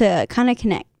able to kind of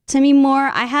connect to me more.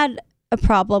 I had a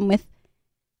problem with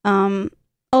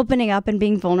opening up and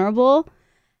being vulnerable.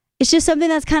 It's just something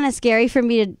that's kind of scary for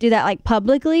me to do that like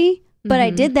publicly. But I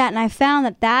did that, and I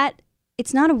found that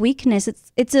it's not a weakness.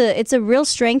 It's a real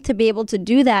strength to be able to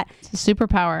do that. It's a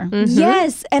superpower.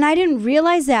 Yes, and I didn't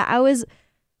realize that. I was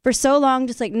for so long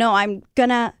just like, no, I'm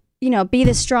gonna, you know, be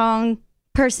the strong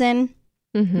person,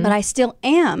 but I still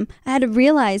am. I had to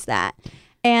realize that.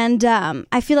 And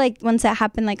I feel like once that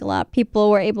happened, like a lot of people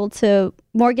were able to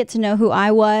more get to know who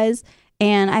I was.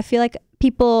 And I feel like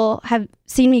people have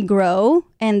seen me grow,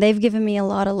 and they've given me a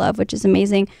lot of love, which is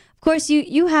amazing. Of course,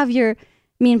 you have your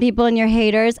mean people and your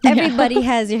haters. Everybody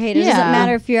has your haters. It doesn't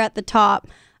matter if you're at the top.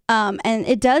 And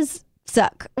it does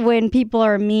suck when people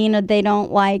are mean or they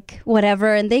don't like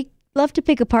whatever, and they love to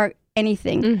pick apart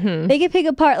anything. They can pick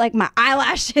apart like my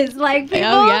eyelashes. Like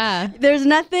people, there's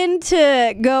nothing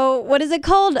to go, what is it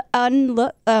called?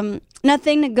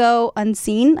 Nothing to go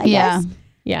unseen, I guess.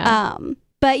 Yeah.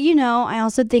 But, you know, I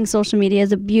also think social media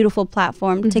is a beautiful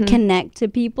platform to connect to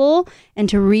people and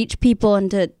to reach people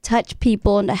and to touch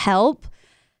people and to help.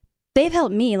 They've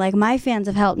helped me. Like, my fans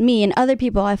have helped me, and other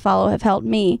people I follow have helped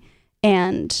me.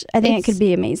 And I think it could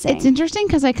be amazing. It's interesting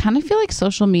because I kind of feel like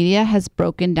social media has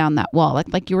broken down that wall.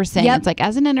 Like you were saying, it's like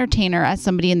as an entertainer, as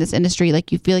somebody in this industry,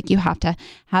 like you feel like you have to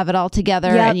have it all together,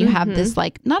 and you have this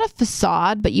like, not a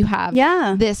facade, but you have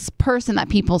this person that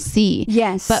people see.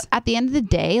 Yes. But at the end of the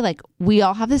day, like we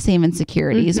all have the same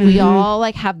insecurities. We all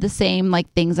like have the same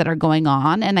like things that are going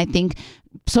on. And I think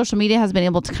social media has been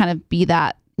able to kind of be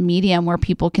that medium where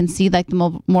people can see like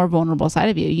the more vulnerable side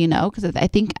of you, you know, because I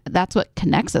think that's what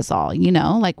connects us all, you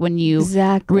know, like when you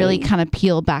really kind of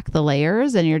peel back the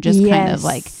layers and you're just kind of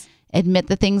like admit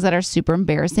the things that are super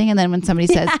embarrassing. And then when somebody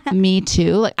says me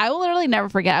too, like I will literally never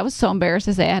forget. I was so embarrassed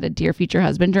to say I had a Dear Future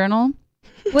Husband journal.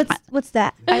 What's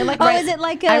that? I like is it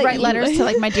like I write letters to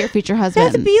like my dear future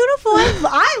husband. That's beautiful.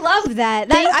 I love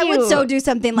that. I would so do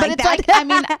something like that. Like, I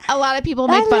mean, a lot of people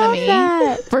make fun of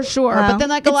me for sure. But then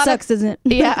like a lot sucks, isn't it?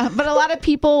 Yeah. But a lot of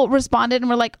people responded and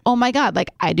were like, oh my God, like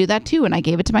I do that too. And I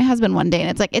gave it to my husband one day. And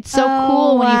it's like, it's so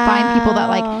cool when you find people that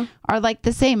like are like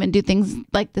the same and do things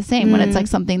like the same when it's like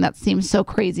something that seems so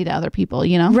crazy to other people,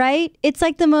 you know? Right. It's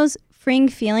like the most freeing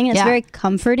feeling. It's very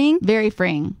comforting. Very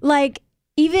freeing. Like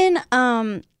even,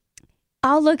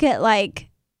 I'll look at like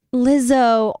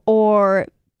Lizzo or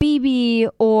BB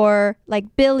or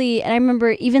like Billie. And I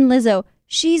remember even Lizzo,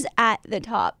 she's at the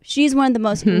top. She's one of the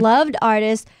most loved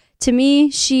artists. To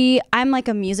me, I'm like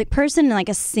a music person and like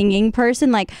a singing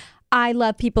person. Like I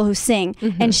love people who sing.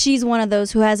 And she's one of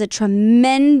those who has a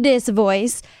tremendous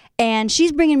voice. And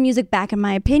she's bringing music back, in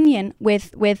my opinion,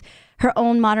 with her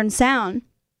own modern sound.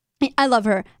 I love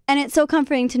her. And it's so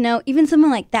comforting to know even someone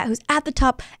like that who's at the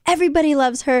top, everybody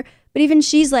loves her. But even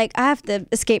she's like, I have to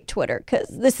escape Twitter because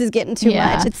this is getting too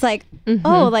much. It's like,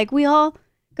 oh, like we all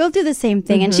go through the same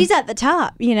thing. And she's at the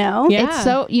top, you know? Yeah. It's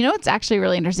so, you know, it's actually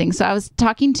really interesting. So I was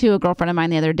talking to a girlfriend of mine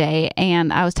the other day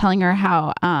and I was telling her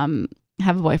how I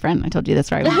have a boyfriend. I told you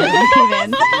this right when we came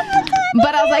in.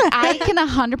 But I was like, I can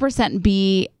 100%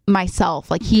 be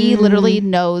myself. Like he literally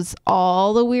knows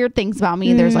all the weird things about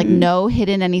me. There's like no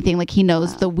hidden anything. Like he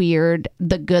knows the weird,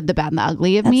 the good, the bad, and the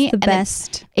ugly of me. The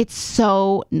best. It's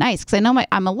so nice because I know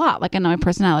I'm a lot. Like I know my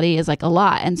personality is like a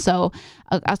lot. And so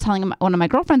I was telling one of my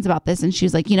girlfriends about this and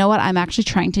she's like, you know what? I'm actually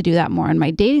trying to do that more in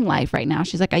my dating life right now.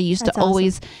 She's like, I used to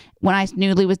always, when I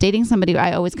newly was dating somebody,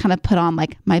 I always kind of put on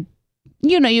like my,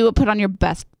 you know, you would put on your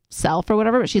best self or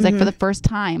whatever, but she's like for the first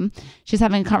time she's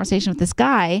having a conversation with this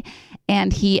guy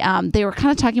and they were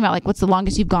kind of talking about like what's the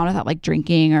longest you've gone without like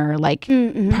drinking or like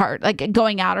like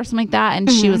going out or something like that, and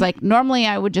she was like, normally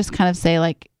I would just kind of say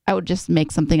like I would just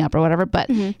make something up or whatever, but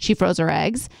she froze her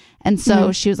eggs, and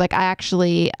so she was like, I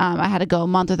actually I had to go a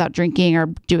month without drinking or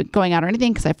going out or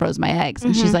anything because I froze my eggs.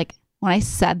 And she's like, when I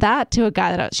said that to a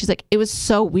guy she's like, it was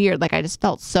so weird, like I just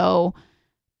felt so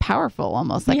powerful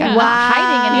almost, like I'm not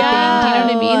hiding anything. Do you know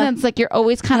what I mean? And it's like you're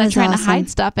always kind of trying to hide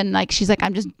stuff, and like she's like,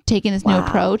 I'm just taking this new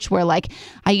approach where like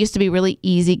I used to be really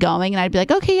easygoing and I'd be like,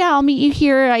 okay, yeah, I'll meet you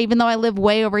here even though I live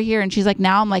way over here, and she's like,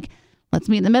 now I'm like, let's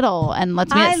meet in the middle and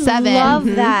let's meet at 7. I love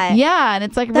that. Yeah, and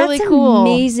it's like really cool. That's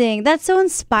amazing. That's so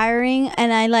inspiring,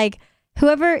 and I like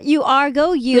whoever you are,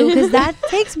 go you, because that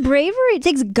takes bravery. It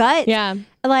takes guts. Yeah.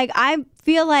 Like I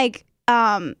feel like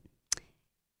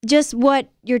just what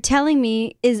you're telling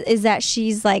me is that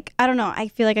she's like, I don't know, I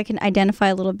feel like I can identify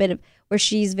a little bit of where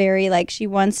she's very like, she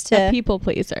wants to... A people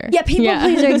pleaser. Yeah,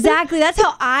 pleaser, exactly. That's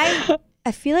how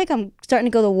I feel like I'm starting to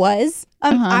go the was.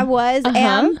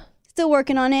 Am, still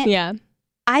working on it. Yeah.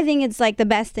 I think it's like the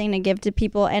best thing to give to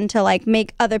people and to like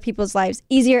make other people's lives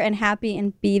easier and happy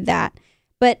and be that.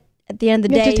 But at the end of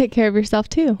the day... You have to take care of yourself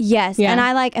too. Yes, and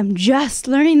I'm just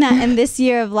learning that in this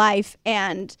year of life,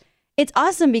 and it's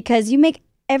awesome because you make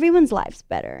everyone's lives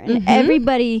better and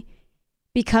everybody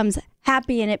becomes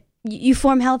happy, and you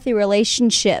form healthy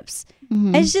relationships.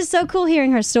 It's just so cool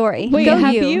hearing her story. Wait,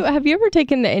 have you ever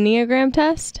taken the Enneagram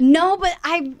test? No, but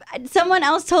someone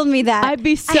else told me that. I'd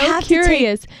be so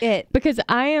curious because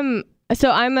I'm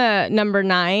a number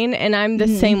 9 and I'm the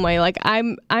same way. Like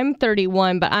I'm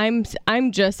 31, but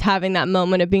I'm just having that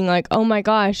moment of being like, oh my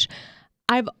gosh,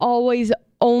 I've always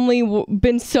only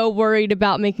been so worried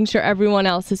about making sure everyone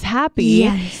else is happy.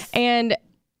 Yes. And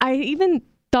I even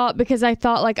thought, because I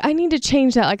thought like, I need to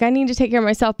change that. Like I need to take care of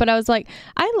myself. But I was like,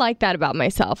 I like that about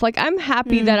myself. Like I'm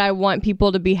happy that I want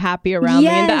people to be happy around me,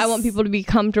 and that I want people to be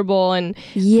comfortable and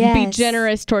be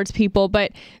generous towards people.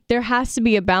 But there has to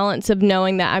be a balance of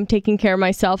knowing that I'm taking care of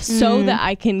myself so that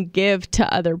I can give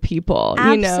to other people.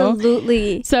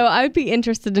 Absolutely. You know? So I would be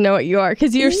interested to know what you are,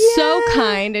 because you're so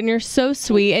kind and you're so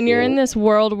sweet, and you're in this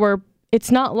world where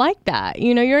it's not like that.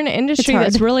 You know, you're in an industry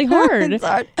that's really hard. It's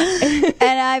hard.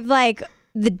 And I've like,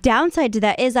 the downside to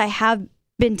that is I have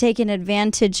been taken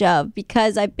advantage of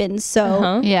because I've been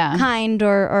so kind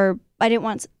or I didn't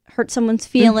want to hurt someone's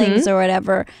feelings or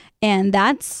whatever. And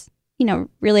that's, you know,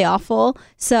 really awful.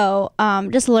 So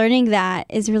just learning that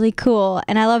is really cool.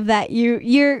 And I love that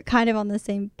you're kind of on the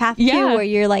same path too, where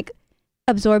you're like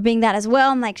absorbing that as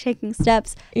well and like shaking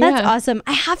steps. That's awesome.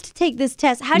 I have to take this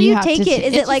test. How do you take it?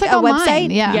 Is it like a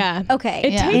website? Yeah. Okay.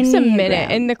 It takes a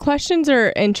minute, and the questions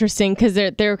are interesting because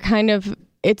they're kind of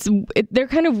they're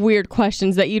kind of weird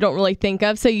questions that you don't really think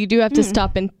of. So you do have to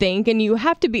stop and think, and you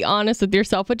have to be honest with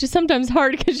yourself, which is sometimes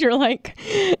hard because you're like,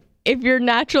 if you're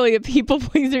naturally a people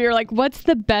pleaser, you're like, what's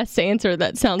the best answer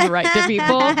that sounds right to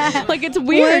people? Like, it's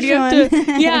weird. You have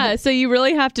to, yeah. So you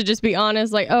really have to just be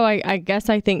honest. Like, oh, I guess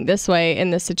I think this way in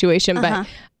this situation, but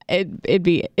it'd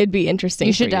be interesting.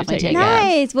 You should definitely take it.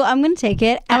 Nice. Well, I'm gonna take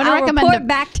it. And I'll report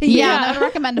back to you. Yeah, I would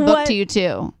recommend a book to you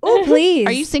too. Oh, please.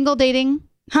 Are you single, dating?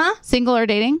 Huh? Single or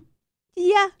dating?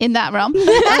 Yeah. In that realm. Okay.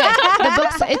 The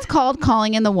book's it's called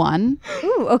Calling in the One.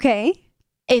 Ooh, okay.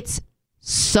 It's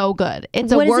so good.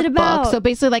 It's what a is it about? workbook. So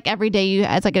basically, like every day,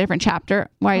 it's like a different chapter.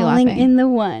 Why are you Calling laughing? in the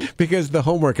One. Because the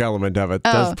homework element of it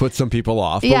does put some people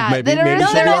off. Yeah, maybe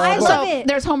I love it.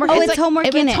 There's homework. Oh, it's homework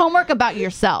in it. It's homework about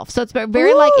yourself. So it's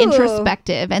very like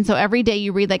introspective. And so every day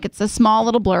you read, like, it's a small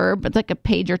little blurb. It's like a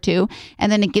page or two, and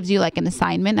then it gives you like an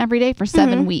assignment every day for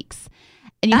 7 weeks.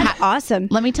 And That's awesome.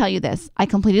 Let me tell you this. I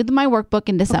completed my workbook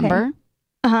in December.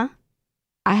 Okay.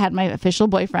 I had my official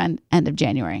boyfriend end of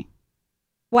January.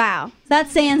 Wow.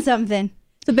 That's saying something.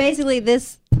 So basically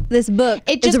this book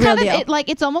is a real deal.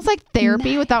 It's almost like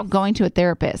therapy without going to a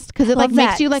therapist, because it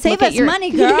makes you like save look us at your money,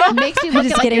 girl. It makes you look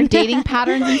at like your dating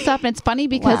patterns and stuff. And it's funny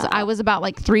because I was about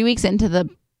like 3 weeks into the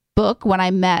book when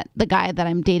I met the guy that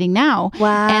I'm dating now.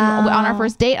 Wow. And on our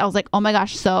first date, I was like, oh my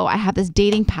gosh, so I have this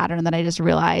dating pattern that I just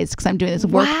realized because I'm doing this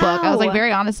workbook. I was like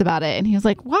very honest about it. And he was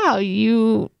like,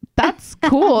 wow, that's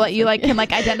cool that you like can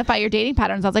like identify your dating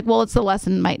patterns. I was like, well, it's the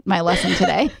lesson, my lesson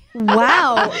today.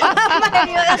 Wow.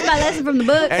 That's my lesson from the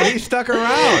book. And he stuck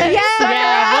around. Yeah,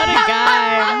 what a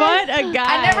guy. What a guy.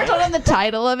 I never told him the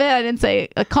title of it. I didn't say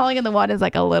Calling in the One is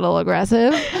like a little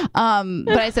aggressive.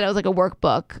 But I said it was like a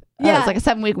workbook. Yeah. It's like a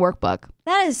 7-week workbook.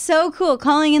 That is so cool.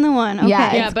 Calling in the One. Okay.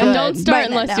 Yeah, but don't start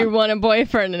unless you want a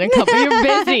boyfriend in a couple. You're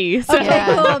busy. So. Okay,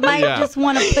 cool. I might just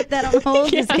want to put that on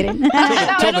hold. Just kidding.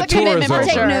 Till the tour is I'll over.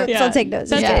 take notes. Yeah. I'll take notes.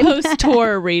 That's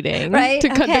post-tour reading. Right?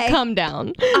 To Okay. come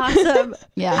down. Awesome.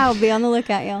 Yeah. I'll be on the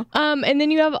lookout, y'all. And then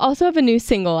you also have a new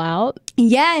single out.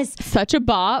 Yes. Such a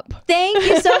bop. Thank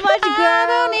you so much, girl. I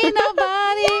don't need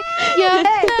nobody. You're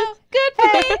no good for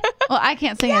me. Well, I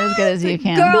can't sing it as good as you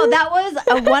can. Girl, that was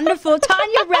a wonderful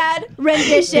Tanya Rad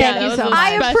rendition. Yeah, that was so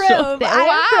I special. approve.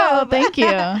 I approve. Thank you.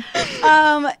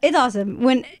 It's awesome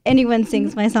when anyone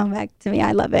sings my song back to me.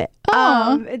 I love it.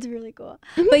 It's really cool.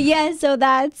 But yeah, so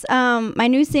that's my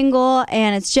new single,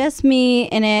 and it's just me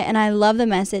in it, and I love the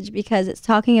message because it's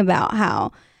talking about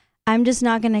how I'm just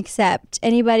not going to accept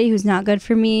anybody who's not good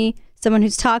for me, someone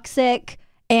who's toxic.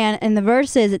 And in the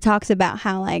verses, it talks about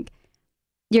how like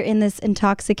you're in this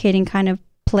intoxicating kind of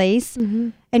place,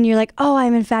 and you're like, oh,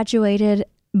 I'm infatuated,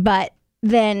 but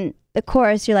then the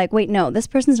chorus, you're like, wait, no, this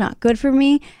person's not good for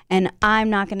me, and I'm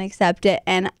not going to accept it,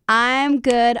 and I'm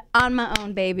good on my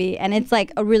own, baby. And it's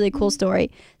like a really cool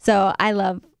story. So I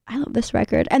love this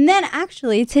record. And then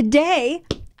actually today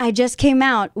I just came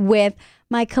out with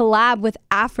my collab with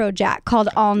Afrojack called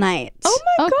All Night. Oh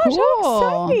my gosh, cool.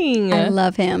 how exciting. I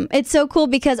love him. It's so cool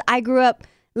because I grew up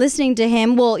listening to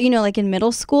him, well, like in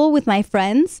middle school with my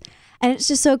friends. And it's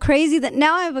just so crazy that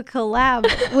now I have a collab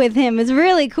with him. It's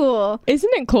really cool.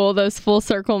 Isn't it cool, those full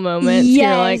circle moments?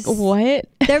 Yes. You're like, what?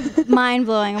 They're mind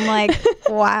blowing. I'm like,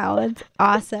 wow, that's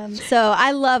awesome. So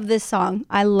I love this song.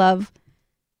 I love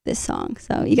this song.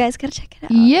 So you guys got to check it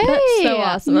out. Yay. That's so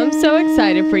awesome. I'm so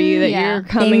excited for you that you're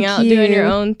coming out doing your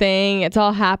own thing. It's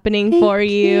all happening for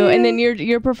you. And then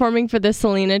you're performing for the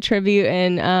Selena tribute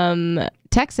in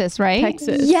Texas, right?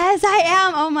 Texas. Yes, I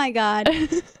am. Oh my God.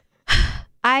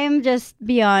 I am just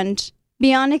beyond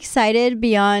excited,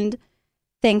 beyond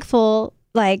thankful.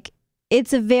 Like,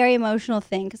 it's a very emotional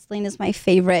thing because Selena's my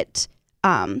favorite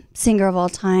singer of all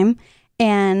time.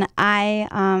 And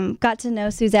I got to know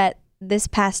Suzette this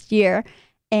past year,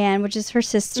 and which is her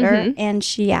sister. And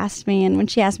she asked me, and when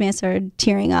she asked me, I started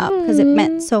tearing up because it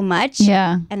meant so much.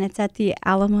 Yeah. And it's at the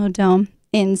Alamo Dome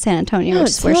in San Antonio, which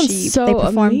is where they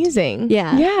performed. Amazing.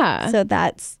 Yeah. Yeah. So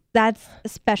that's a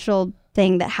special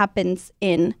thing that happens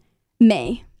in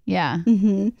May. Yeah.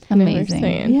 Amazing.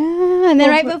 Yeah. And then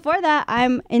right before that,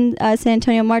 I'm in San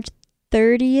Antonio March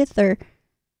 30th or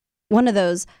one of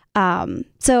those.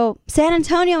 So San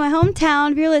Antonio, my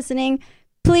hometown, if you're listening,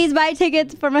 please buy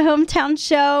tickets for my hometown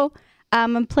show.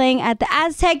 I'm playing at the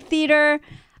Aztec Theater.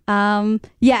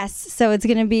 Yes. So it's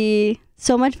going to be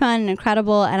so much fun and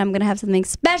incredible, and I'm going to have something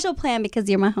special planned because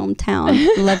you're my hometown.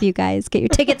 Love you guys. Get your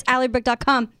tickets,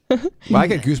 AllieBrooke.com. Well, I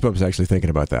get goosebumps actually thinking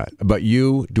about that. About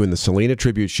you doing the Selena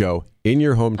tribute show in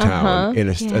your hometown in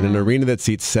an arena that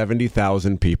seats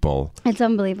 70,000 people. It's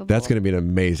unbelievable. That's going to be an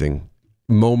amazing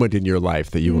moment in your life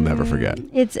that you will never forget.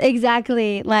 It's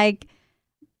exactly like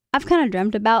I've kind of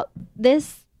dreamt about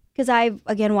this because I've,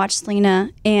 again, watched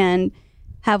Selena and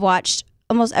have watched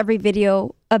almost every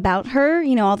video about her,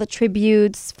 you know, all the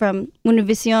tributes from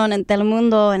Univision and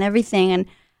Telemundo and everything. And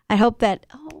I hope that,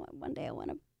 one day I want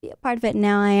to be a part of it.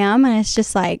 Now I am. And it's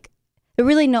just like, there are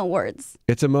really no words.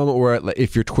 It's a moment where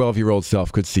if your 12-year-old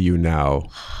self could see you now.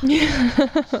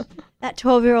 That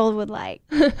 12-year-old would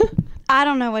I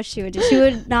don't know what she would do. She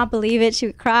would not believe it. She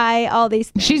would cry, all these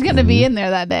things. She's going to be in there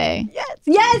that day. Yes.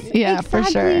 Yeah, exactly, for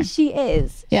sure. She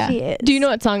is. Yeah. She is. Do you know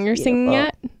what song you're singing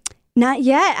yet? Not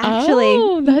yet, actually.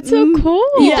 Oh, that's so cool.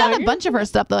 You've done a bunch of her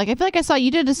stuff, though. Like, I feel like I saw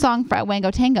you did a song for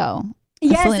Wango Tango.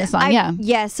 Yes, Selena song,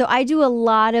 Yes, so I do a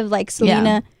lot of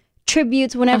Selena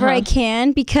tributes whenever I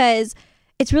can, because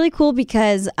it's really cool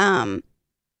because I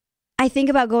think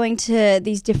about going to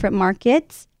these different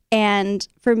markets, and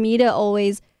for me to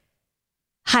always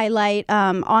highlight,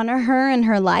 honor her and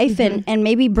her life, and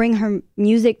maybe bring her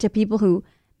music to people who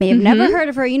may have never heard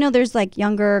of her. You know, there's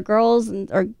younger girls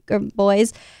or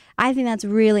boys. I think that's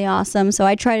really awesome. So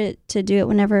I try to do it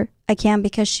whenever I can,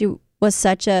 because she was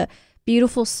such a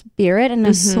beautiful spirit and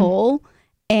a soul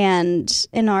and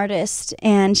an artist,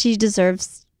 and she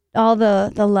deserves all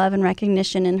the love and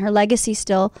recognition, and her legacy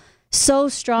still so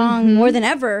strong, more than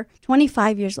ever,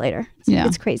 25 years later.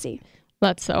 It's crazy.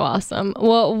 That's so awesome.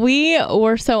 Well, we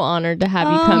were so honored to have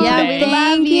you come today. We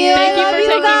love you. Thank you for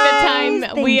taking guys. the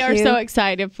time. We are so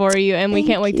excited for you, and we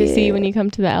can't wait to see you when you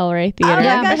come to the El Rey Theater.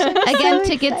 Again,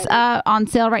 tickets on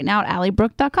sale right now at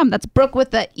alliebrooke.com. That's Brooke with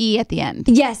the E at the end.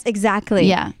 Yes, exactly.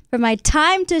 Yeah. For my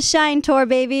Time to Shine tour,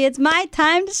 baby. It's my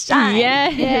time to shine.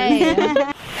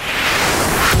 Yeah.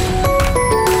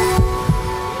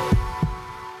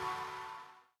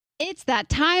 It's that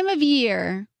time of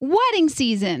year, wedding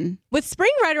season. With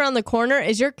spring right around the corner,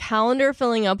 is your calendar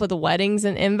filling up with weddings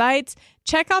and invites?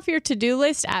 Check off your to-do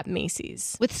list at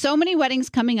Macy's. With so many weddings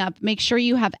coming up, make sure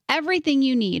you have everything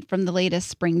you need, from the latest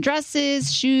spring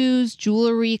dresses, shoes,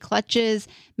 jewelry, clutches.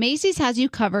 Macy's has you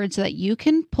covered so that you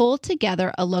can pull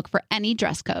together a look for any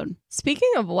dress code. Speaking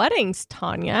of weddings,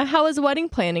 Tanya, how is wedding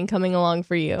planning coming along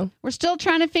for you? We're still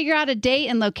trying to figure out a date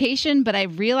and location, but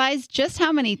I've realized just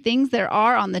how many things there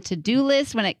are on the to-do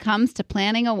list when it comes to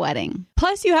planning a wedding.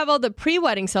 Plus, you have all the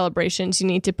pre-wedding celebrations you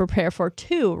need to prepare for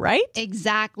too, right?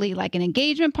 Exactly, like an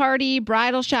engagement party,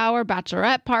 bridal shower,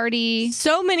 bachelorette party.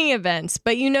 So many events,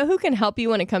 but you know who can help you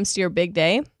when it comes to your big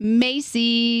day?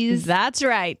 Macy's. That's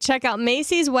right. Check out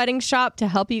Macy's Wedding Shop to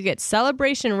help you get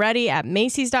celebration ready at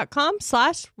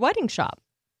macys.com/wedding shop.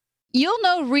 You'll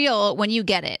know real when you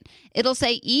get it. It'll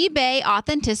say eBay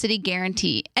Authenticity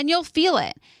Guarantee, and you'll feel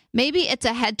it. Maybe it's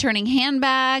a head-turning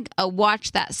handbag, a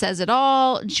watch that says it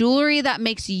all, jewelry that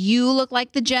makes you look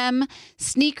like the gem,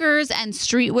 sneakers and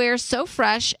streetwear so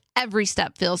fresh, every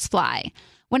step feels fly.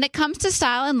 When it comes to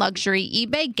style and luxury,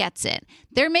 eBay gets it.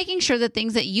 They're making sure the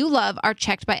things that you love are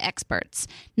checked by experts.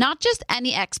 Not just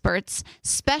any experts,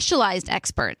 specialized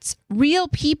experts, real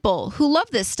people who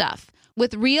love this stuff,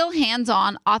 with real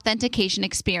hands-on authentication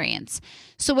experience.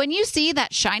 So when you see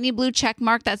that shiny blue check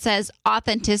mark that says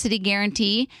Authenticity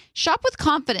Guarantee, shop with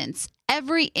confidence.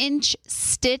 Every inch,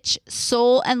 stitch,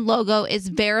 sole, and logo is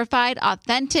verified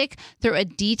authentic through a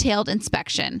detailed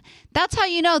inspection. That's how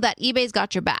you know that eBay's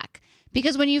got your back.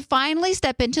 Because when you finally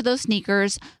step into those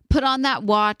sneakers, put on that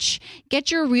watch, get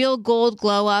your real gold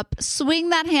glow up,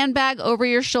 swing that handbag over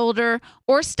your shoulder,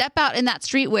 or step out in that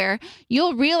streetwear,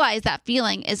 you'll realize that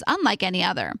feeling is unlike any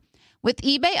other. With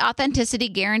eBay Authenticity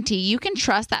Guarantee, you can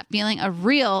trust that feeling of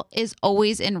real is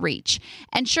always in reach.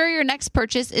 Ensure your next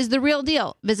purchase is the real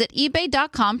deal. Visit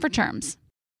ebay.com for terms.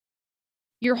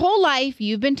 Your whole life,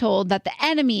 you've been told that the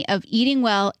enemy of eating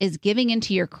well is giving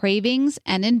into your cravings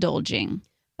and indulging.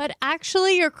 But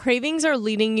actually, your cravings are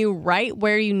leading you right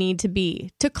where you need to be,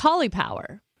 to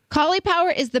Cauliflower. Cauliflower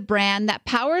is the brand that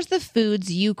powers the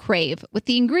foods you crave with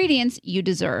the ingredients you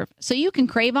deserve, so you can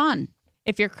crave on.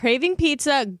 If you're craving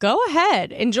pizza, go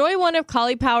ahead. Enjoy one of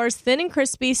Cauliflower's thin and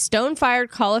crispy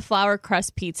stone-fired cauliflower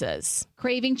crust pizzas.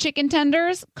 Craving chicken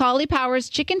tenders? Cauliflower's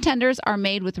chicken tenders are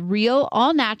made with real,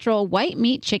 all-natural white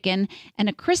meat chicken and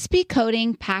a crispy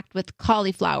coating packed with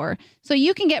cauliflower, so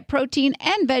you can get protein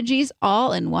and veggies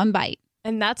all in one bite.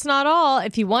 And that's not all.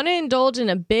 If you want to indulge in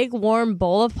a big, warm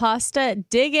bowl of pasta,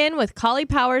 dig in with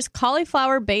Cauliflower's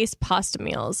cauliflower-based pasta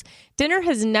meals. Dinner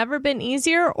has never been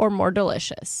easier or more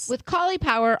delicious. With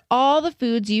Cauliflower, all the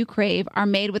foods you crave are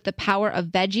made with the power of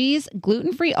veggies,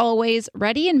 gluten-free always,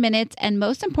 ready in minutes, and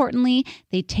most importantly,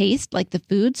 they taste like the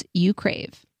foods you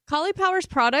crave. Cauliflower's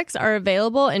products are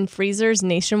available in freezers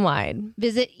nationwide.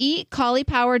 Visit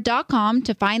eatcauliflower.com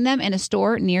to find them in a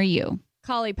store near you.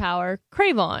 Cauliflower,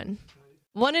 crave on.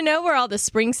 Want to know where all the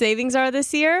spring savings are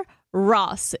this year?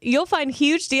 Ross. You'll find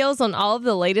huge deals on all of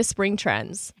the latest spring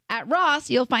trends. At Ross,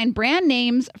 you'll find brand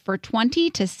names for 20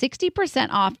 to 60%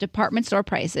 off department store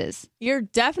prices. You're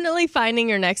definitely finding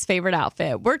your next favorite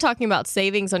outfit. We're talking about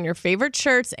savings on your favorite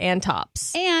shirts and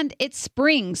tops. And it's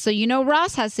spring, so you know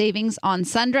Ross has savings on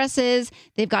sundresses.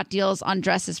 They've got deals on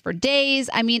dresses for days.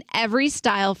 I mean, every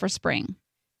style for spring.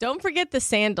 Don't forget the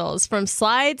sandals. From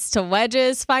slides to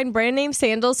wedges, find brand name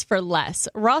sandals for less.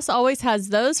 Ross always has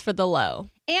those for the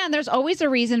low. And there's always a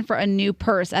reason for a new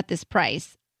purse at this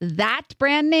price. That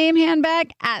brand name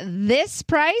handbag at this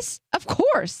price? Of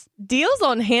course. Deals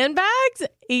on handbags?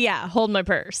 Yeah, hold my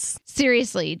purse.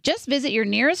 Seriously, just visit your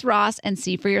nearest Ross and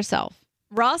see for yourself.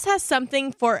 Ross has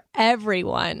something for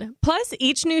everyone. Plus,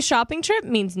 each new shopping trip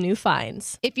means new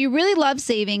finds. If you really love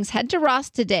savings, head to Ross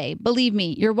today. Believe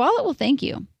me, your wallet will thank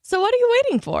you. So what are you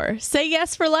waiting for? Say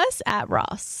yes for less at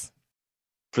Ross.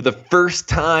 For the first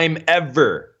time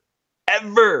ever,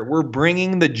 we're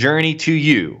bringing the journey to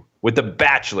you with The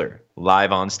Bachelor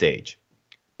live on stage.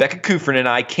 Becca Kufrin and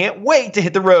I can't wait to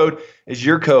hit the road as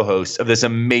your co-hosts of this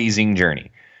amazing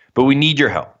journey. But we need your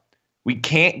help. We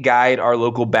can't guide our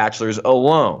local bachelors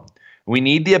alone. We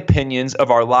need the opinions of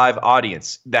our live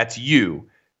audience. That's you.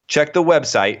 Check the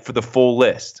website for the full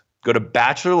list. Go to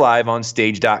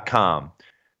bachelorliveonstage.com.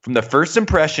 From the first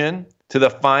impression to the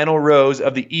final rose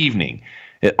of the evening,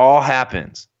 it all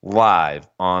happens live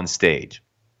on stage.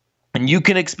 And you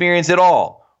can experience it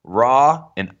all, raw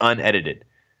and unedited.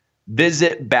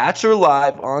 Visit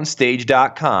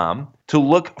bachelorliveonstage.com to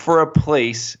look for a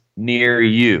place near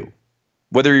you.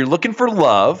 Whether you're looking for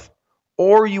love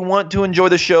or you want to enjoy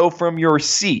the show from your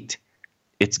seat,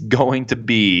 it's going to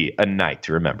be a night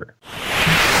to remember.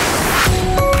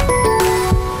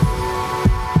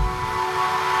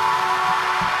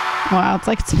 Wow, it's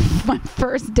like it's my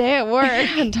first day at work.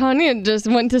 And Tanya just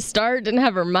went to start, didn't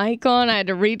have her mic on. I had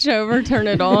to reach over, turn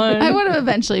it on. I would have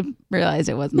eventually realized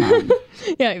it wasn't on.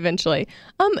 Yeah, eventually.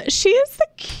 She is the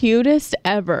cutest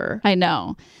ever. I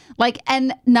know. Like,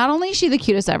 and not only is she the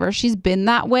cutest ever, she's been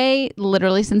that way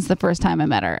literally since the first time I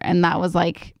met her. And that was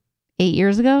like 8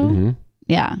 years ago. Mm-hmm.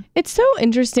 Yeah. It's so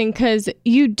interesting because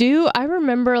I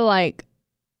remember like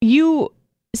you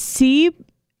see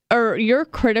or you're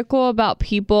critical about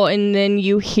people and then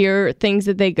you hear things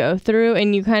that they go through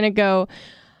and you kind of go,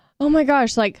 oh my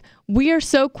gosh, like we are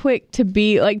so quick to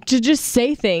be like, to just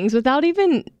say things without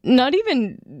not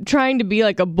even trying to be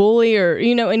like a bully or,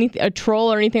 a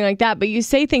troll or anything like that. But you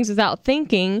say things without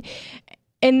thinking.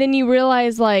 And then you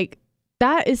realize like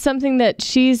that is something that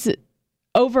she's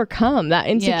overcome, that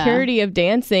insecurity of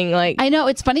dancing. Like, I know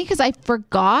it's funny because I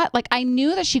forgot, like I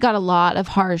knew that she got a lot of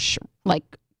harsh, like,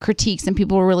 critiques and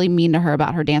people were really mean to her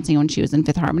about her dancing when she was in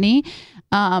Fifth Harmony.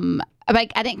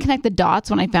 Like I didn't connect the dots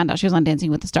when I found out she was on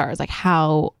Dancing with the Stars, like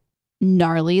how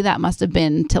gnarly that must have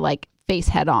been to like face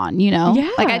head on, Yeah.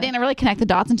 Like I didn't really connect the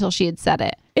dots until she had said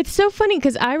it. It's so funny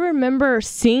because I remember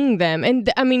seeing them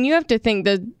and I mean, you have to think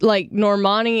that like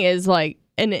Normani is like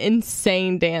an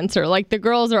insane dancer. Like the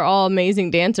girls are all amazing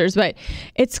dancers, but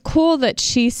it's cool that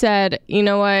she said, you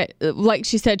know what, like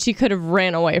she said, she could have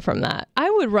ran away from that. I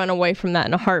would run away from that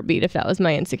in a heartbeat if that was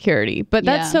my insecurity, but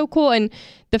that's so cool. And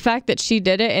the fact that she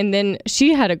did it and then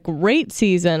she had a great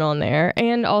season on there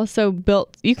and also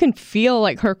you can feel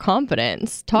like her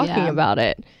confidence talking about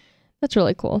it. That's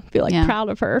really cool. Feel like proud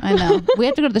of her. I know. We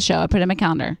have to go to the show. I put it in my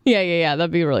calendar. Yeah.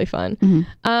 That'd be really fun.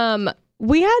 Mm-hmm.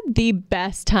 We had the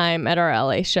best time at our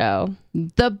LA show.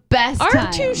 The best time.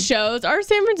 Our two shows, our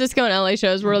San Francisco and LA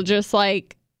shows were just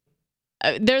like,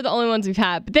 they're the only ones we've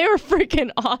had, but they were freaking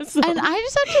awesome. And I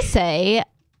just have to say,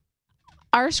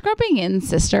 our Scrubbing In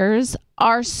sisters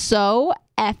are so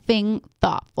effing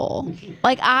thoughtful.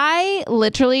 Like I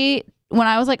literally, when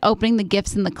I was like opening the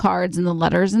gifts and the cards and the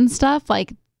letters and stuff,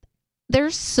 like they're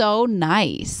so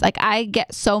nice. Like I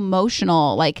get so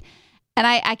emotional, like, and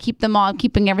I keep them all, I'm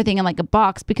keeping everything in like a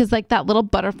box because like that little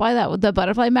butterfly, the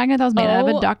butterfly magnet that was made out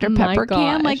of a Dr. Pepper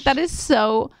can, like that is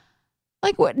so,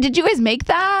 like what, did you guys make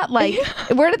that? Like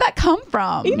where did that come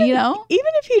from? Even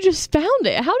if you just found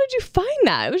it, how did you find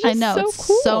that? It was just so it's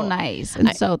cool. So nice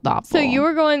and so thoughtful. So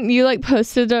you like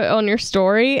posted it on your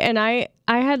story and I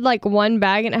had like one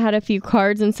bag and it had a few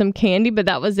cards and some candy, but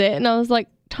that was it. And I was like,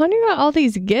 Tanya got all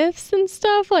these gifts and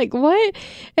stuff, like what?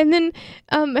 And then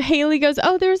Haley goes,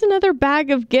 oh, there's another bag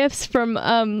of gifts from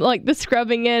like the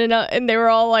Scrubbing In and they were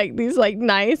all like these like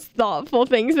nice thoughtful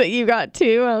things that you got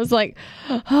too. And I was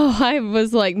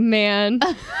like, man,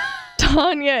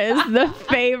 Tanya is the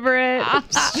favorite,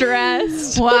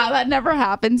 stressed. Wow, that never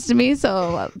happens to me,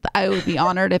 so I would be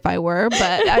honored if I were,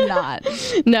 but I'm not.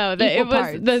 No, it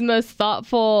was the most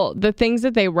thoughtful, the things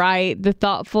that they write, the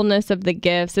thoughtfulness of the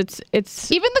gifts.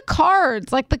 It's even the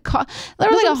cards, like there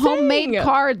was like a homemade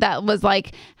card that was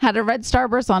like had a red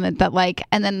starburst on it that like,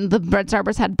 and then the red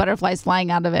starburst had butterflies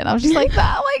flying out of it. I was just like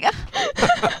that, like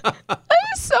that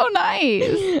was so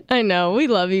nice. I know, we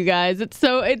love you guys. It's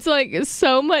like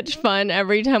so much fun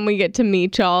every time we get to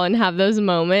meet y'all and have those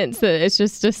moments. That it's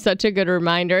just such a good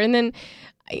reminder. And then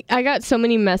I got so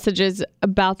many messages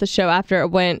about the show after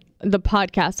the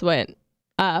podcast went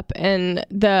up, and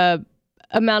the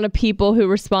amount of people who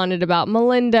responded about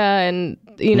Melinda and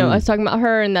us talking about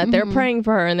her, and that they're praying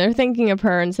for her and they're thinking of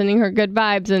her and sending her good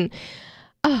vibes. And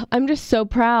I'm just so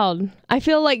proud. I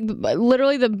feel like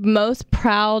literally the most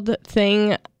proud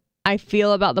thing I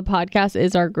feel about the podcast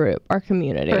is our group, our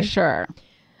community. For sure.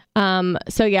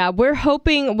 So yeah,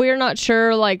 we're not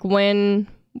sure like when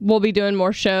we'll be doing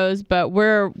more shows, but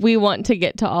we want to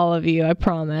get to all of you, I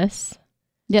promise.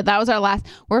 Yeah, that was our last.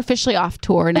 We're officially off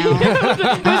tour now.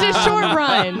 It was a short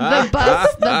run. The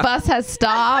bus has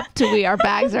stopped. Our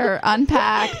bags are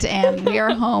unpacked, and we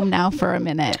are home now for a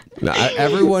minute. Now,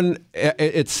 everyone,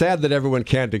 it's sad that everyone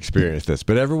can't experience this,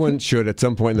 but everyone should at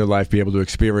some point in their life be able to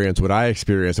experience what I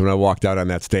experienced when I walked out on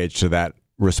that stage to that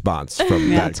response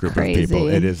from that group of people.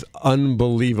 It is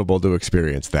unbelievable to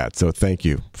experience that. So thank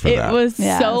you for that. It was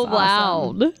so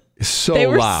loud. Awesome. They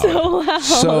were so loud.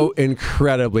 So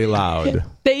incredibly loud.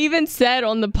 They even said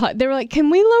on the they were like,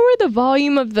 can we lower the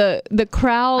volume of the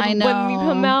crowd when we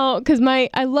come out? Because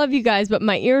I love you guys, but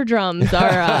my eardrums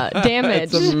are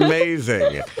damaged. It's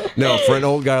amazing. No, for an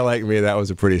old guy like me, that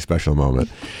was a pretty special moment.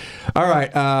 All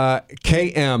right.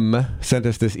 KM sent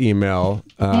us this email.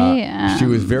 She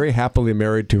was very happily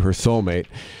married to her soulmate.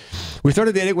 We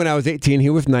started dating when I was 18. He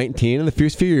was 19. In the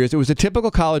first few years, it was a typical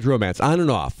college romance, on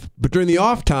and off. But during the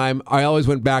off time, I always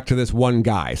went back to this one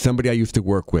guy, somebody I used to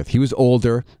work with. He was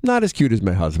older, not as cute as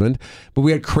my husband, but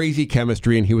we had crazy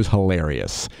chemistry, and he was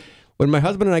hilarious. When my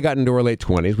husband and I got into our late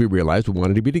 20s, we realized we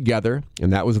wanted to be together,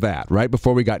 and that was that. Right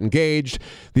before we got engaged,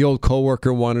 the old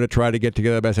coworker wanted to try to get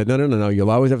together, but I said, no,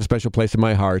 you'll always have a special place in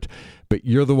my heart, but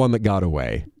you're the one that got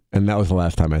away. And that was the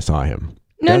last time I saw him.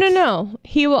 No.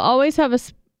 He will always have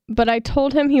but I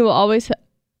told him he will always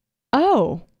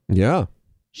Yeah.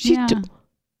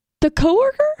 The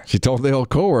coworker? She told the old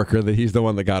coworker that he's the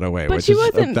one that got away, but she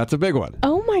wasn't. That's a big one.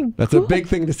 Oh my God. That's a big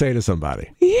thing to say to somebody.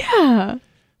 Yeah.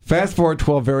 Fast forward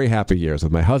 12 very happy years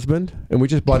with my husband, and we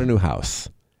just bought a new house.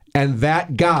 And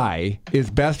that guy is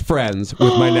best friends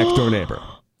with my next door neighbor.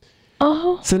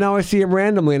 Oh. So now I see him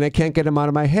randomly and I can't get him out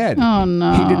of my head. Oh,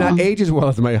 no. He did not age as well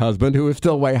as my husband, who is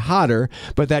still way hotter,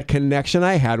 but that connection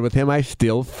I had with him, I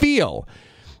still feel.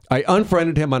 I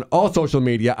unfriended him on all social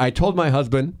media. I told my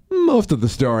husband most of the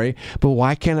story, but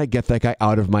why can't I get that guy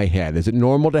out of my head? Is it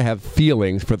normal to have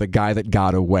feelings for the guy that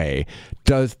got away?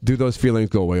 Do those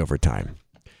feelings go away over time?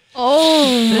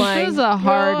 Oh, my God. This is a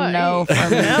hard no for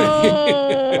me.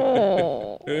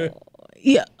 No.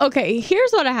 Yeah. Okay.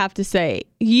 Here's what I have to say.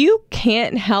 You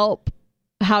can't help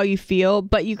how you feel,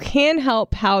 but you can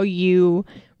help how you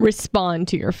respond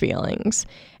to your feelings.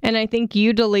 And I think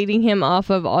you deleting him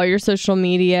off of all your social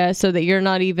media so that you're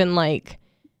not even like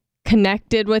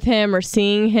connected with him or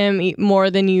seeing him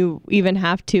more than you even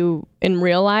have to in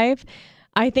real life.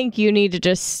 I think you need to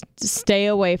just stay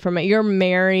away from it. You're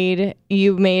married.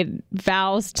 You made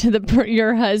vows to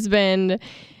your husband.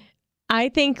 I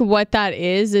think what that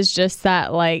is just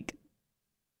that like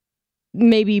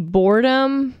maybe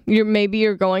boredom.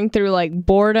 You're going through like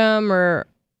boredom, or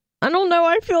I don't know.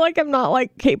 I feel like I'm not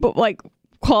like capable, like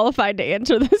qualified to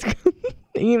answer this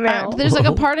email. There's like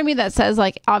a part of me that says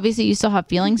like obviously you still have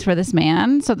feelings for this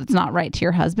man, so that's not right to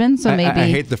your husband. So maybe I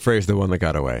hate the phrase "the one that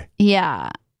got away." Yeah.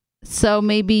 So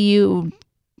maybe you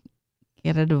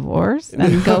get a divorce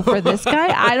and go for this guy.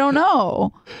 I don't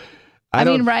know. I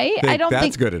mean, right? I don't think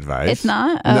that's good advice. It's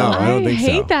not. No, I don't think so. I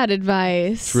hate that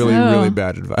advice. It's really, really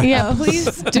bad advice. Yeah,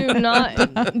 please do not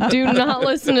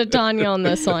listen to Tanya on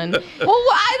this one. Well,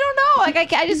 I don't know.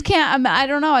 Like, I just can't. I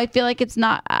don't know. I feel like it's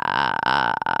not.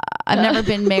 I've never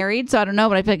been married, so I don't know.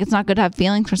 But I feel like it's not good to have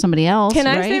feelings for somebody else. Can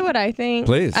I say what I think?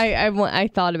 Please. I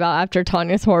thought about after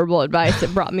Tanya's horrible advice.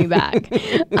 It brought me back.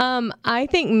 I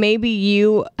think maybe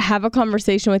you have a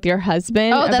conversation with your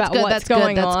husband about what's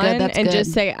going on, and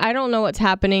just say, I don't know what's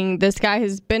happening. This guy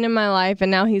has been in my life,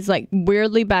 and now he's like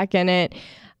weirdly back in it.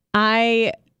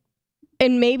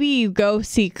 And maybe you go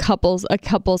see a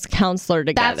couples counselor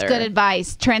together. That's good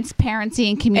advice.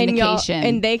 Transparency and communication.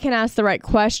 And they can ask the right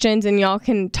questions, and y'all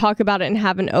can talk about it and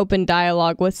have an open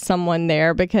dialogue with someone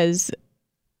there, because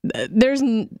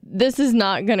this is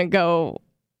not going to go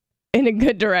in a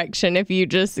good direction if you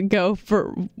just go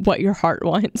for what your heart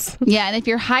wants. Yeah, and if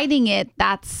you're hiding it,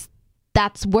 that's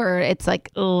where it's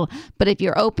like, oh. But if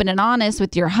you're open and honest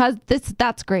with your husband,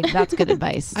 that's great. That's good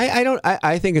advice.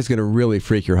 I think it's going to really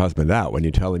freak your husband out when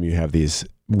you tell him you have these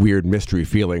weird mystery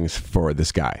feelings for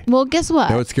this guy. Well, guess what?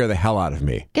 That would scare the hell out of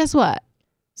me. Guess what?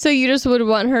 So you just would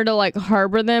want her to like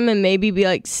harbor them and maybe be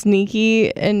like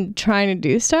sneaky and trying to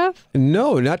do stuff?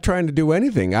 No, not trying to do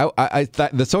anything. I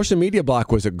thought the social media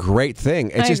block was a great thing.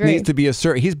 It just needs to be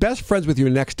asserted. He's best friends with your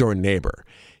next door neighbor.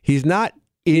 He's not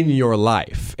in your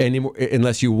life anymore,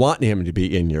 unless you want him to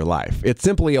be in your life. It's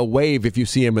simply a wave if you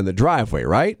see him in the driveway,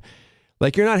 right?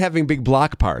 Like, you're not having big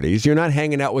block parties. You're not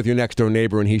hanging out with your next door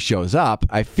neighbor when he shows up.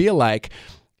 I feel like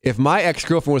if my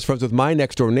ex-girlfriend was friends with my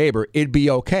next door neighbor, it'd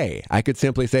be okay. I could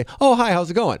simply say, "Oh, hi,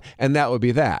 how's it going?" And that would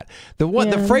be that.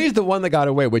 The phrase, "the one that got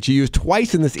away," which you used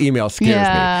twice in this email,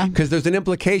 scares me, because there's an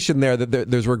implication there that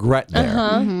there's regret there,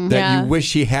 that you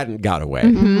wish he hadn't got away.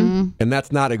 And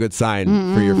that's not a good sign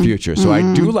for your future. So I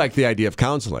do like the idea of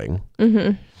counseling.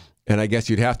 And I guess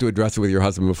you'd have to address it with your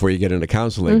husband before you get into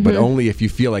counseling, but only if you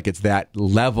feel like it's that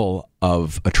level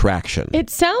of attraction.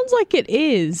 It sounds like it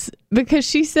is, because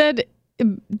she said...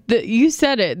 you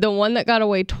said it, the one that got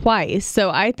away twice.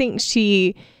 So I think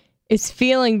she is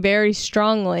feeling very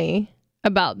strongly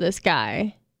about this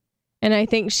guy. And I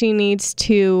think she needs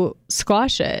to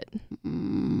squash it.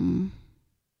 You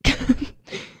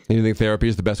think therapy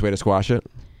is the best way to squash it?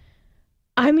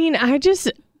 I mean,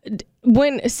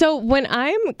 when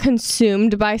I'm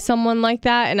consumed by someone like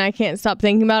that and I can't stop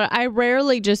thinking about it, I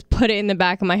rarely just put it in the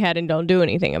back of my head and don't do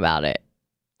anything about it.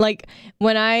 Like,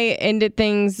 when I ended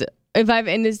things... If I've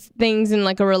ended things in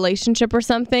like a relationship or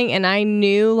something, and I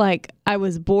knew like I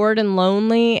was bored and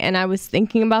lonely and I was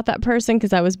thinking about that person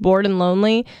because I was bored and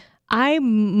lonely, I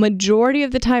majority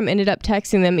of the time ended up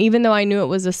texting them, even though I knew it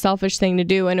was a selfish thing to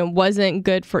do and it wasn't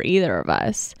good for either of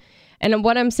us. And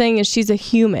what I'm saying is, she's a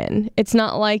human. It's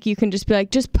not like you can just be like,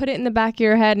 just put it in the back of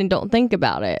your head and don't think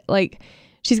about it. Like,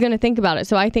 she's going to think about it.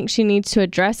 So I think she needs to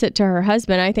address it to her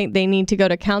husband. I think they need to go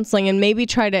to counseling and maybe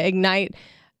try to ignite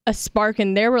a spark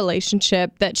in their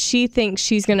relationship that she thinks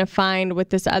she's going to find with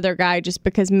this other guy, just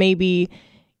because maybe,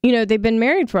 you know, they've been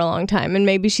married for a long time and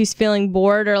maybe she's feeling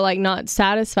bored or like not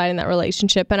satisfied in that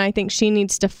relationship. And I think she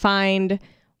needs to find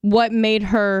what made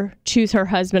her choose her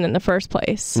husband in the first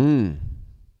place.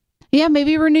 Yeah,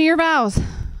 maybe renew your vows.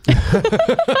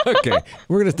 Okay,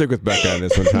 we're going to stick with Becca on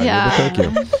this one, Tanya. Yeah. Thank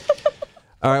you.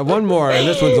 All right, one more, and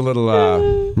this one's a little.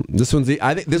 I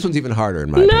think this one's even harder in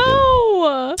my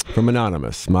opinion. From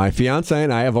Anonymous. My fiance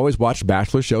and I have always watched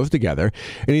Bachelor shows together,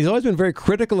 and he's always been very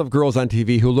critical of girls on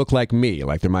TV who look like me,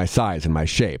 like they're my size and my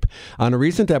shape. On a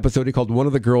recent episode, he called one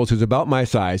of the girls who's about my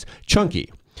size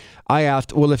chunky. I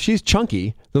asked, "Well, if she's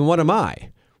chunky, then what am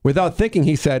I?" Without thinking,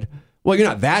 he said, "Well, you're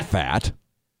not that fat."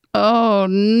 Oh,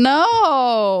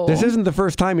 no. This isn't the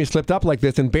first time he slipped up like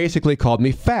this and basically called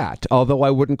me fat. Although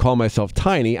I wouldn't call myself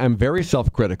tiny, I'm very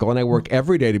self-critical and I work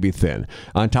every day to be thin.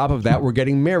 On top of that, we're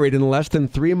getting married in less than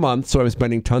 3 months, so I'm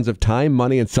spending tons of time,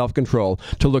 money, and self-control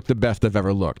to look the best I've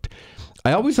ever looked.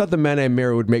 I always thought the man I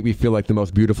married would make me feel like the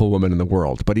most beautiful woman in the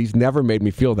world, but he's never made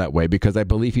me feel that way because I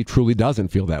believe he truly doesn't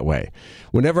feel that way.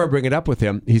 Whenever I bring it up with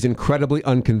him, he's incredibly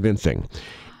unconvincing.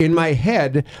 In my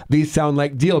head, these sound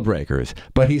like deal breakers,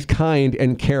 but he's kind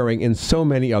and caring in so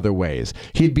many other ways.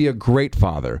 He'd be a great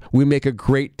father. We make a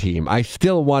great team. I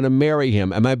still want to marry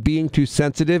him. Am I being too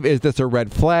sensitive? Is this a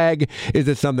red flag? Is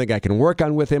this something I can work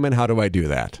on with him? And how do I do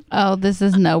that? Oh, this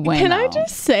is no bueno. Can I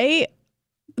just say,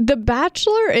 The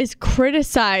Bachelor is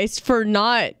criticized for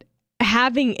not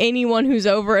having anyone who's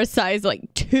over a size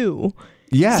like 2.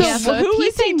 Yes. So who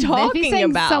is he talking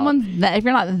about? If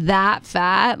you're not that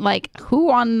fat, like, who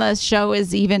on the show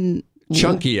is even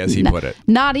chunky, as he put it?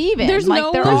 Not even. There's like,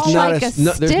 no they're one. all like a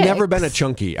there's never been a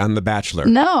chunky on The Bachelor.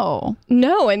 No,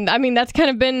 and I mean that's kind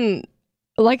of been,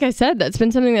 like I said, that's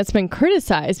been something that's been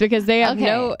criticized because they have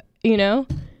no, you know.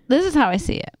 This is how I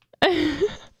see it.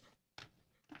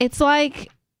 It's like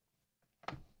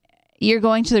you're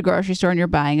going to the grocery store and you're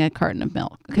buying a carton of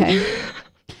milk. Okay.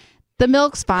 The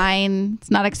milk's fine. It's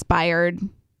not expired.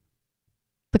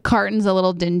 The carton's a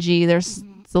little dingy. It's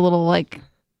a little like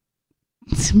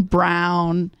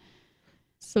brown.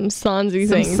 Some Sansi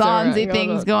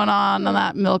things going on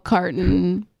that milk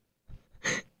carton.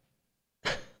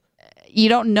 You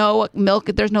don't know what milk.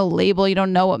 There's no label. You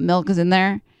don't know what milk is in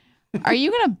there. Are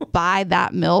you going to buy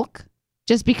that milk?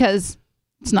 just because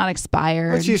it's not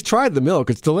expired. But she's tried the milk.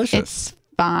 It's delicious. It's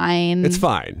fine. It's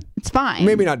fine. It's fine.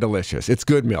 Maybe not delicious. It's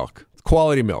good milk. It's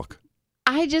quality milk.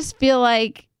 I just feel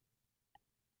like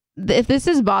if this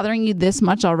is bothering you this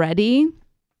much already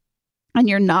and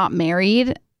you're not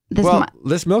married,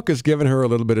 this milk has given her a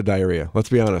little bit of diarrhea. Let's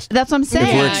be honest. That's what I'm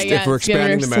saying. If we're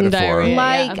expanding the metaphor.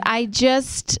 Diarrhea, I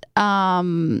just,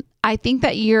 I think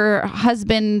that your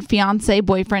husband, fiance,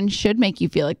 boyfriend should make you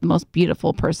feel like the most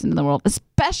beautiful person in the world,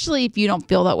 especially if you don't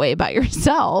feel that way about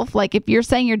yourself. Like if you're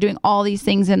saying you're doing all these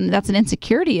things and that's an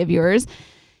insecurity of yours,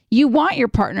 you want your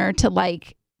partner to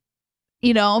like,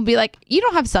 be like, you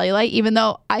don't have cellulite, even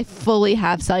though I fully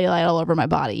have cellulite all over my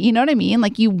body. You know what I mean?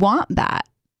 Like you want that.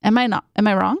 Am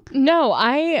I wrong? No,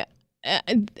 I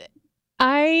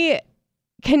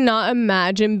cannot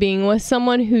imagine being with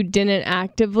someone who didn't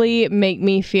actively make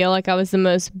me feel like I was the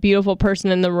most beautiful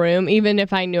person in the room, even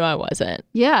if I knew I wasn't.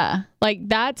 Yeah. Like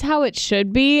that's how it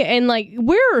should be. And like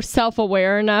we're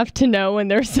self-aware enough to know when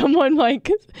there's someone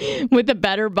like with a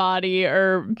better body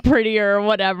or prettier or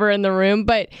whatever in the room.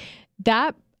 But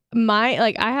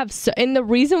and the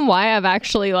reason why I've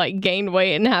actually like gained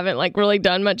weight and haven't like really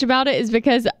done much about it is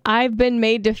because I've been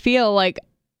made to feel like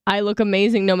I look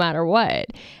amazing no matter what.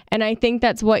 And I think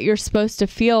that's what you're supposed to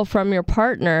feel from your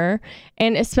partner.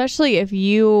 And especially if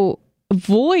you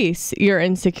voice your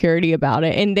insecurity about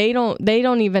it and they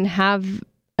don't even have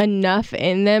enough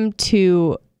in them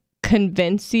to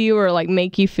convince you or like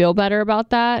make you feel better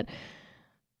about that.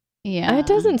 Yeah. It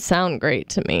doesn't sound great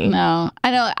to me. No, I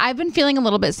know. I've been feeling a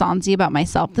little bit sonzy about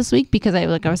myself this week because I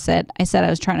said I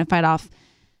was trying to fight off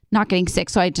not getting sick.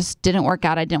 So I just didn't work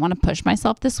out. I didn't want to push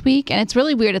myself this week. And it's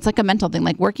really weird. It's like a mental thing.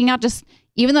 Like working out just,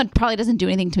 even though it probably doesn't do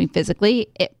anything to me physically,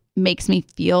 it makes me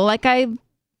feel like I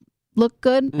look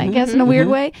good, I guess, in a weird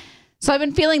way. So I've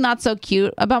been feeling not so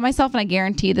cute about myself. And I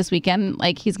guarantee this weekend,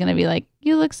 like he's going to be like,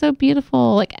 you look so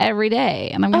beautiful, like every day.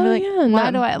 And I'm going to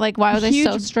be like, why was I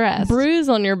so stressed? Bruise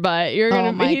on your butt. He's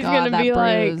going to be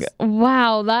like,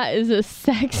 wow, that is a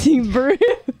sexy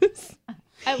bruise.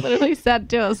 I literally said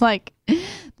to him, I was like,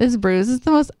 this bruise is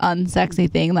the most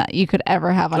unsexy thing that you could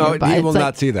ever have on your butt. He will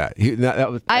not see that.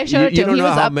 I showed it to him. You don't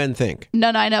know how men think. No,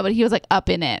 I know, but he was like up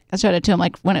in it. I showed it to him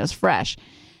like when it was fresh.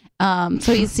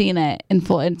 So he's seen it in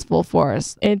full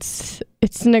force. It's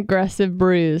an aggressive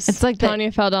bruise. It's like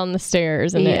Tanya fell down the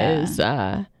stairs, and it is.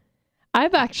 I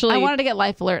wanted to get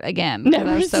Life Alert again. Never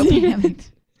I was so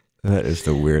panicked. That is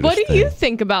the weirdest What do thing. you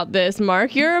think about this,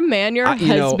 Mark? You're a man, you're a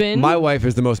husband. My wife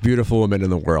is the most beautiful woman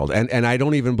in the world, and I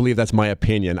don't even believe that's my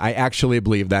opinion. I actually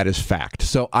believe that is fact.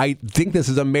 So I think this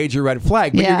is a major red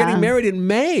flag, but you're getting married in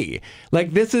May.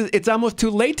 Like it's almost too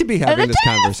late to be having this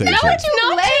conversation. No, it's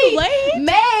not too late.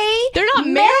 May. They're not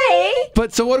married.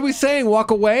 But so what are we saying? Walk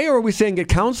away? Or are we saying get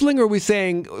counseling? Or are we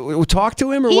saying talk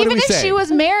to him? Or what are we saying? Even if she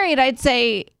was married, I'd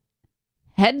say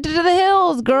head to the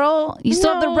hills, girl. You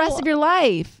still have the rest of your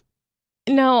life.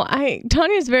 No,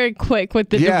 Tanya's very quick with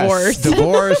the divorce.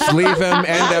 Divorce, leave him,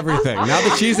 end everything. Now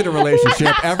that she's in a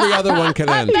relationship, every other one can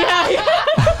end. Yeah.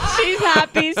 She's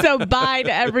happy, so bye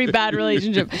to every bad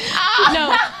relationship.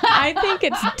 No, I think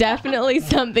it's definitely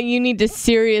something you need to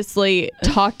seriously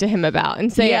talk to him about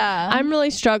and say, I'm really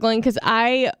struggling because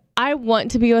I want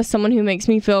to be with someone who makes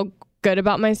me feel good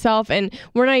about myself, and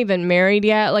we're not even married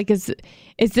yet. Like, is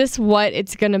this what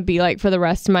it's gonna be like for the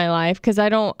rest of my life? Because I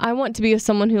want to be with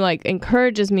someone who like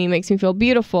encourages me, makes me feel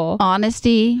beautiful.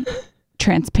 Honesty,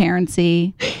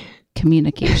 transparency,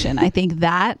 communication. I think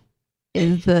that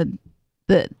is the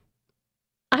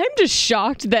I'm just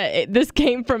shocked that this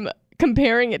came from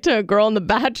comparing it to a girl in The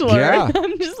Bachelor. Yeah.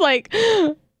 I'm just like,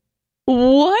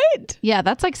 what? Yeah,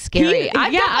 that's like scary.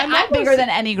 I'm bigger than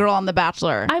any girl on The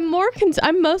Bachelor. I'm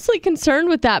mostly concerned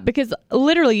with that because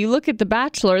literally you look at The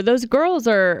Bachelor, those girls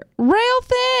are rail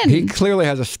thin. He clearly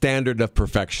has a standard of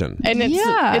perfection. And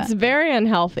it's very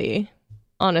unhealthy,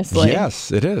 honestly.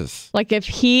 Yes, it is. Like if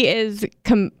he is,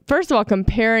 first of all,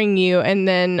 comparing you, and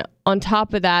then on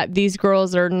top of that, these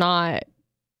girls are not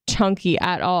chunky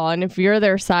at all. And if you're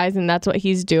their size and that's what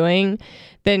he's doing,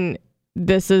 then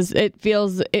it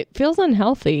feels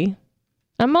unhealthy.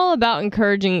 I'm all about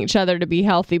encouraging each other to be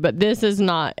healthy, but this is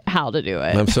not how to do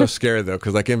it. I'm so scared though,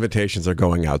 because like invitations are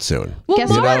going out soon. Well, guess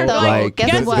what?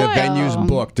 The venue's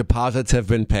booked, deposits have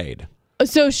been paid.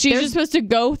 So she's just supposed to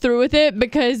go through with it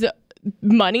because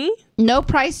money? No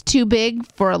price too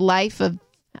big for a life of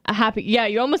happy. Yeah,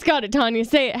 you almost got it, Tanya.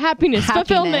 Say it. Happiness.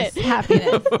 Fulfillment.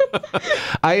 Happiness.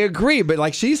 I agree, but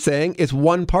like she's saying, it's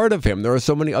one part of him. There are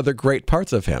so many other great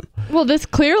parts of him. Well, this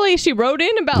clearly she wrote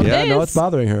in about this. Yeah, no, it's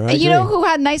bothering her. I agree. You know who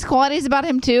had nice qualities about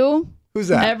him too? Who's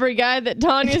that? Every guy that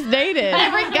Tanya's dated.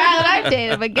 Every guy that I've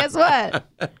dated, but guess what?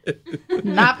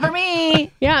 Not for me.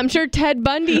 Yeah, I'm sure Ted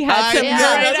Bundy had some great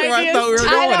that's where I ideas. thought we were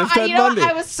going. It's Ted Bundy.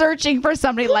 I was searching for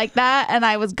somebody like that, and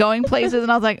I was going places,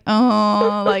 and I was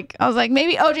like,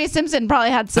 maybe O.J. Simpson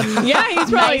probably had some. Yeah, he's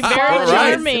probably nice very qualities.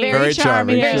 charming. Very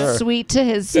charming, very sure. sweet to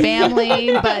his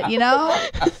family, but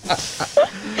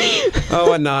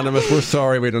Oh, Anonymous, we're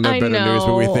sorry we don't have I better news,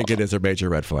 but we know. think it is a major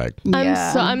red flag.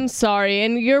 I'm sorry,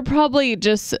 and you're probably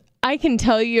I can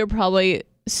tell you're probably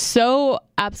so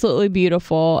absolutely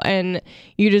beautiful, and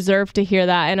you deserve to hear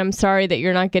that, and I'm sorry that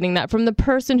you're not getting that from the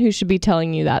person who should be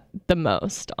telling you that the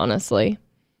most, honestly.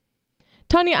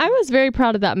 Tanya, I was very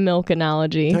proud of that milk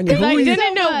analogy Tanya, because who I were you-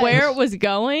 didn't know where it was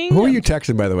going. Who are you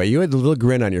texting, by the way? You had a little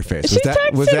grin on your face. She Was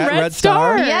texted that Red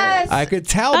Star? Yes. I could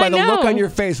tell by I the look know. on your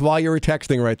face while you were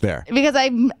texting right there. because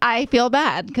I feel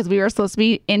bad because we were supposed to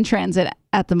be in transit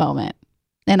at the moment,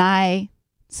 and I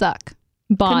suck.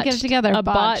 Couldn't get it together. A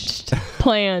botched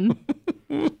plan.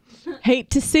 Hate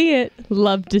to see it.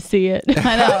 Love to see it.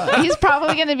 I know. He's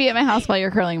probably going to be at my house while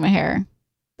you're curling my hair.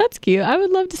 That's cute. I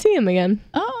would love to see him again.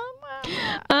 Oh, wow.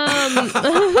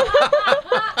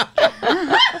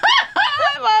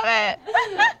 I love it.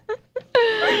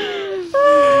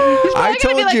 He's I probably going to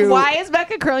be told like, you. why is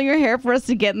Becca curling your hair for us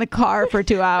to get in the car for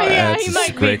 2 hours? Yeah, That's he a might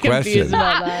be great confused question.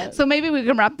 about that. So maybe we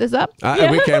can wrap this up.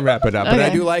 We can wrap it up. But I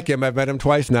Okay. do like him. I've met him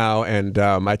twice now, and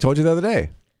I told you the other day.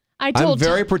 I'm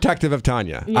very protective of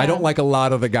Tanya. Yeah. I don't like a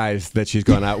lot of the guys that she's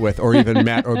gone out with or even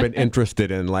met or been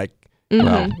interested in. Like,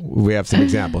 well, we have some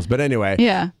examples. But anyway,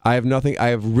 Yeah. I have nothing.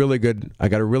 I got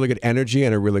a really good energy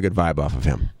and a really good vibe off of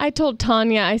him. I told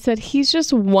Tanya, I said, he's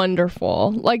just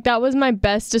wonderful. Like, that was my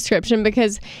best description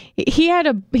because he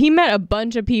met a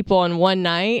bunch of people in one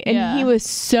night, and Yeah.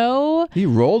 He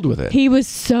rolled with it. he was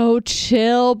so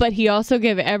chill, but he also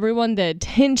gave everyone the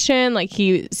attention. Like,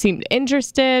 he seemed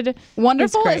interested.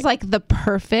 Wonderful It's great. is like the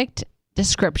perfect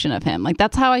description of him. Like,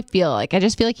 that's how I feel. Like, I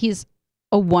just feel like he's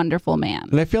a wonderful man.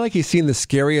 And I feel like he's seen the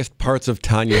scariest parts of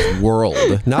Tanya's world.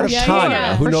 Not of Yeah, Tanya.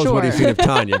 yeah, Who for knows what he's sure. seen of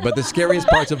Tanya, but the scariest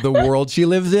parts of the world she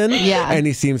lives in. Yeah. And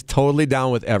he seems totally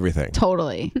down with everything.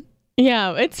 Totally.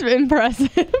 Yeah, it's impressive.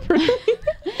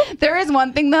 There is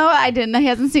one thing though he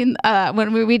hasn't seen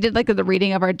when we did like the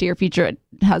reading of our Dear Future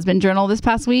Husband journal this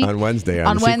past week On Wednesday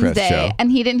on the Seacrest show.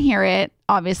 and he didn't hear it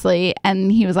obviously,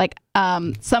 and he was like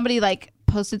somebody like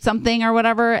posted something or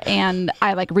whatever, and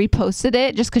I like reposted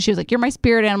it just because she was like, you're my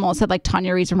spirit animal. It said like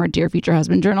Tanya reads from her Dear Future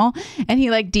Husband journal, and he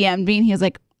like DM'd me and he was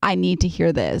like, I need to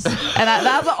hear this, and that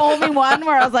was the only one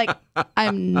where I was like,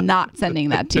 I'm not sending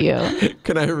that to you.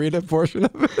 Can I read a portion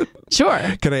of it? Sure.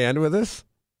 Can I end with this?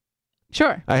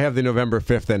 Sure. I have the November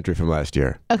 5th entry from last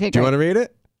year. Okay, Do you great. want to read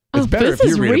it? Oh, It's better this if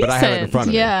you is read it, but I have it in recent. front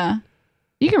of me. Yeah.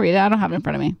 You can read it. I don't have it in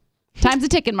front of me. Time's a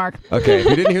ticking, Mark. Okay, if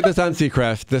you didn't hear this on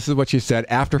Seacrest, this is what she said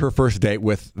after her first date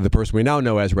with the person we now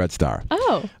know as Red Star.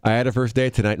 Oh. I had a first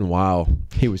date tonight, and wow,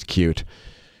 he was cute.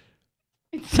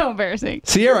 It's so embarrassing.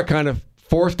 Sierra kind of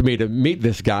forced me to meet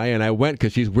this guy, and I went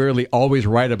because she's weirdly always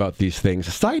right about these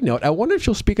things. Side note, I wonder if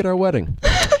she'll speak at our wedding.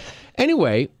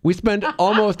 Anyway, we spent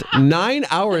almost 9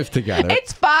 hours together.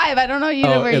 It's 5. I don't know you.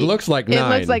 Oh, it looks like 9.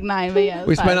 It looks like 9, but yeah.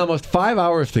 We spent almost 5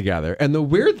 hours together. And the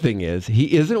weird thing is,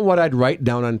 he isn't what I'd write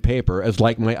down on paper as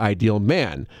like my ideal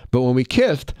man. But when we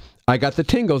kissed, I got the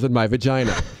tingles in my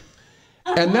vagina.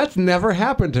 And that's never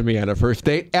happened to me on a first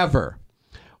date, ever.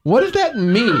 What does that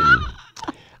mean?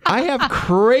 I have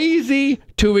crazy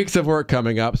 2 weeks of work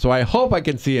coming up, so I hope I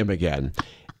can see him again.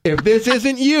 If this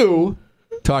isn't you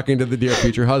talking to the Dear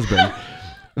Future Husband,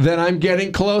 then I'm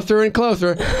getting closer and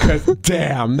closer, because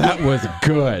damn, that was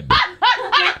good.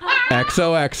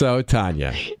 XOXO, Tanya.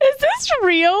 Is this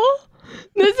real?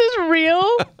 This is real?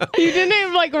 You didn't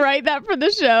even like write that for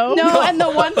the show? No, and the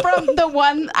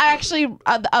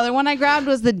other one I grabbed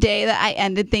was the day that I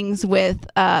ended things with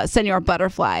Senor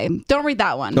Butterfly. Don't read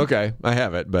that one. Okay, I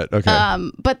have it, but okay.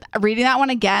 But reading that one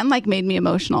again like made me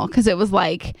emotional because it was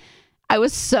like I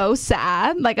was so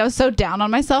sad, like I was so down on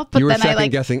myself. But You were then I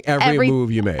like second-guessing every move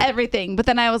you made. everything. But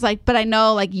then I was like, but I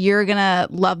know like you're gonna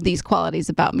love these qualities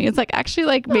about me. It's like actually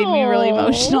like made me really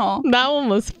emotional. That one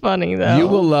was funny though. You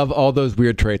will love all those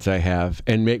weird traits I have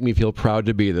and make me feel proud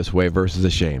to be this way versus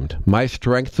ashamed. My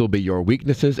strengths will be your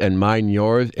weaknesses and mine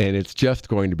yours, and it's just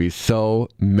going to be so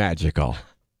magical.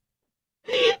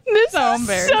 This So is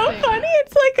embarrassing. so funny.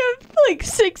 It's like a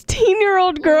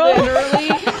 16-year-old girl.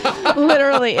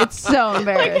 Literally, it's so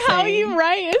embarrassing. Like how you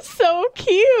write is so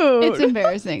cute. It's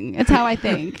embarrassing. It's how I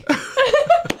think.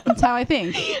 It's how I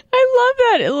think.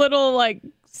 I love that little like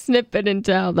snippet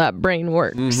into how that brain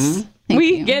works. Mm-hmm. Thank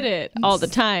We you. get it all the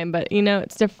time, but you know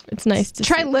it's it's nice to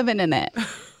Try see. living in it.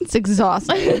 It's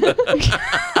exhausting.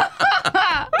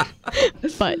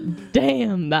 But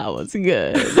damn, that was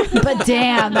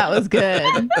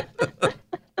good.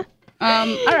 All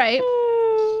right.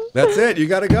 That's it. You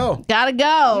got to go. Gotta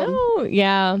go. Oh,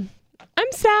 yeah.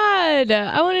 I'm sad.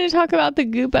 I wanted to talk about the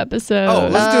Goop episode. Oh,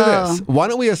 let's do this. Why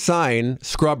don't we assign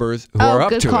scrubbers who are up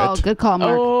to it? Good call,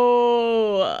 Mark.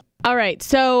 Oh, all right.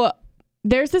 So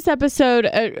there's this episode.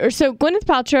 So Gwyneth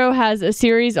Paltrow has a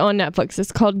series on Netflix.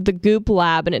 It's called The Goop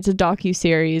Lab, and it's a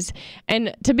docu-series.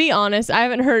 And to be honest, I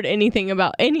haven't heard anything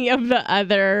about any of the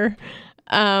other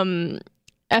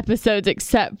episodes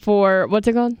except for, what's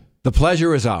it called? The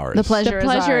pleasure is ours. The pleasure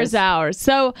is ours.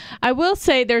 So I will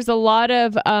say there's a lot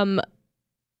of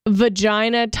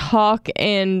vagina talk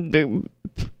and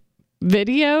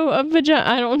video of vagina.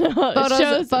 I don't know.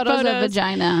 Photos of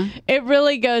vagina. It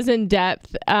really goes in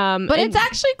depth. But it's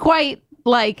actually quite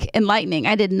enlightening.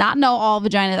 I did not know all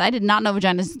vaginas. I did not know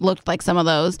vaginas looked like some of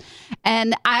those.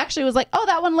 And I actually was like, oh,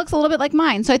 that one looks a little bit like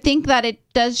mine. So I think that it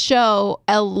does show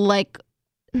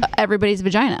everybody's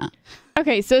vagina.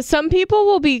 Okay, so some people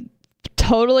will be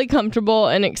totally comfortable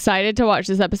and excited to watch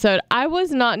this episode. I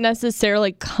was not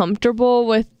necessarily comfortable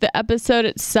with the episode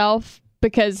itself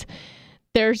because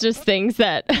there's just things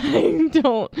that I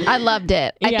don't. I loved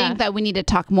it. I think that we need to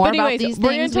talk more about these things.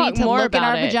 We need to look at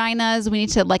our vaginas. We need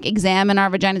to examine our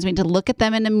vaginas. We need to look at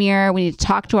them in the mirror. We need to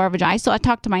talk to our vagina. I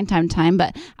talk to mine time to time,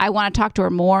 but I want to talk to her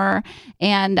more.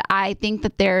 And I think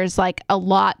that there's a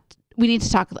lot. We need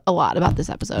to talk a lot about this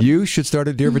episode. You should start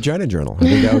a Dear Vagina journal. I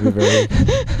think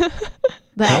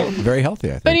that would be very healthy,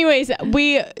 I think. But anyways, I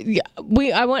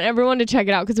want everyone to check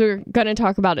it out because we're going to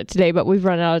talk about it today, but we've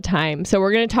run out of time. So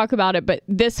we're going to talk about it, but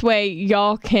this way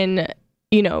y'all can,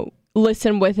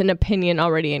 listen with an opinion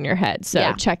already in your head.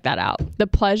 So check that out. The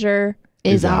pleasure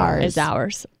is ours. Is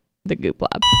ours. The Goop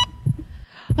Lab.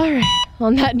 All right.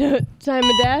 On that note, time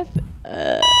of death.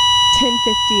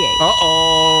 10:58.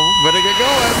 Uh-oh. Better get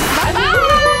going.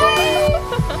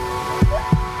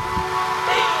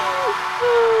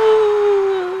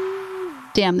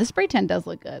 Damn, this spray tan does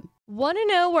look good. Want to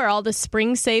know where all the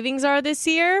spring savings are this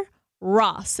year?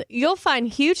 Ross. You'll find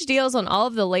huge deals on all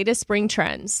of the latest spring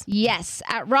trends. Yes.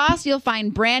 At Ross, you'll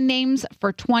find brand names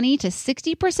for 20 to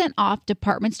 60% off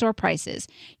department store prices.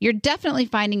 You're definitely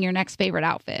finding your next favorite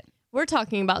outfit. We're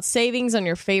talking about savings on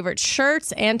your favorite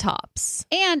shirts and tops.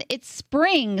 And it's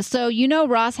spring, so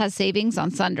Ross has savings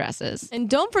on sundresses. And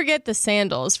don't forget the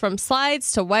sandals. From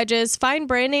slides to wedges, find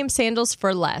brand name sandals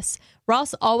for less.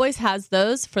 Ross always has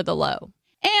those for the low.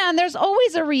 And there's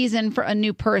always a reason for a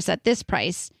new purse at this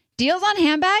price. Deals on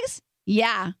handbags?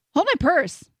 Yeah. Hold my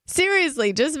purse.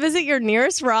 Seriously, just visit your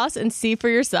nearest Ross and see for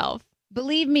yourself.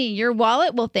 Believe me, your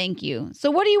wallet will thank you.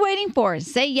 So what are you waiting for?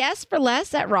 Say yes for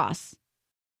less at Ross.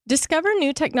 Discover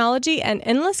new technology and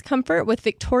endless comfort with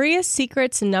Victoria's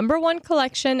Secret's #1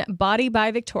 collection, Body by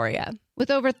Victoria.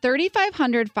 With over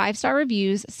 3,500 five-star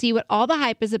reviews, see what all the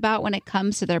hype is about when it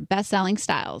comes to their best-selling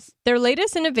styles. Their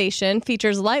latest innovation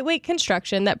features lightweight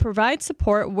construction that provides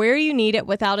support where you need it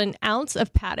without an ounce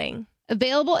of padding.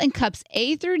 Available in cups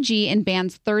A through G in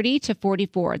bands 30 to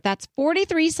 44. That's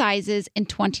 43 sizes in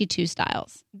 22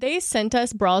 styles. They sent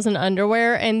us bras and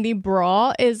underwear, and the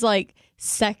bra is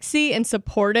sexy and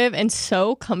supportive and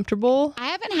so comfortable. I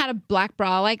haven't had a black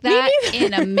bra like that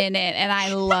in a minute, and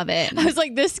I love it. I was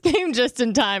like, this came just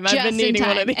in time. I've been needing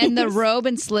one of these. And the robe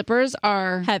and slippers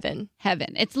are heaven.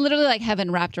 It's literally like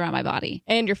heaven wrapped around my body.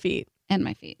 And your feet. And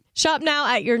my feet. Shop now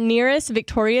at your nearest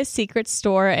Victoria's Secret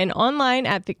store and online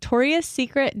at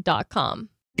victoriassecret.com.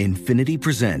 Infinity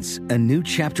presents a new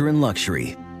chapter in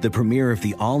luxury, the premiere of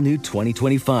the all-new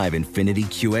 2025 Infinity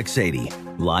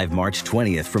QX80, live March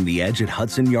 20th from the Edge at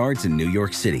Hudson Yards in New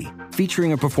York City,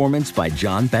 featuring a performance by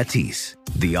John Batiste.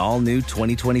 The all-new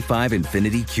 2025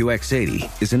 Infinity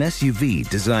QX80 is an SUV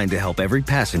designed to help every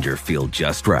passenger feel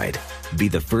just right. Be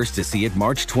the first to see it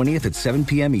March 20th at 7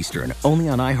 p.m. Eastern, only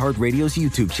on iHeartRadio's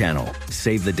YouTube channel.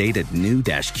 Save the date at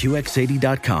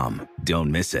new-QX80.com. Don't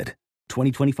miss it.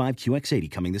 2025 QX80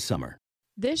 coming this summer.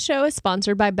 This show is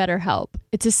sponsored by BetterHelp.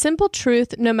 It's a simple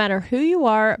truth. No matter who you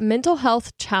are, mental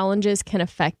health challenges can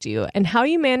affect you, and how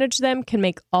you manage them can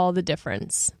make all the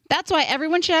difference. That's why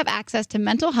everyone should have access to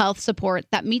mental health support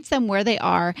that meets them where they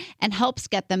are and helps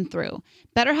get them through.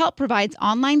 BetterHelp provides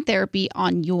online therapy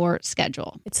on your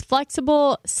schedule. It's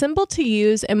flexible, simple to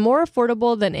use, and more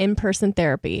affordable than in-person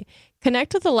therapy.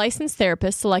 Connect with a licensed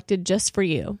therapist selected just for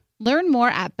you. Learn more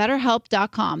at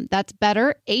BetterHelp.com. That's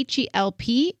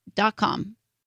BetterHelp.com.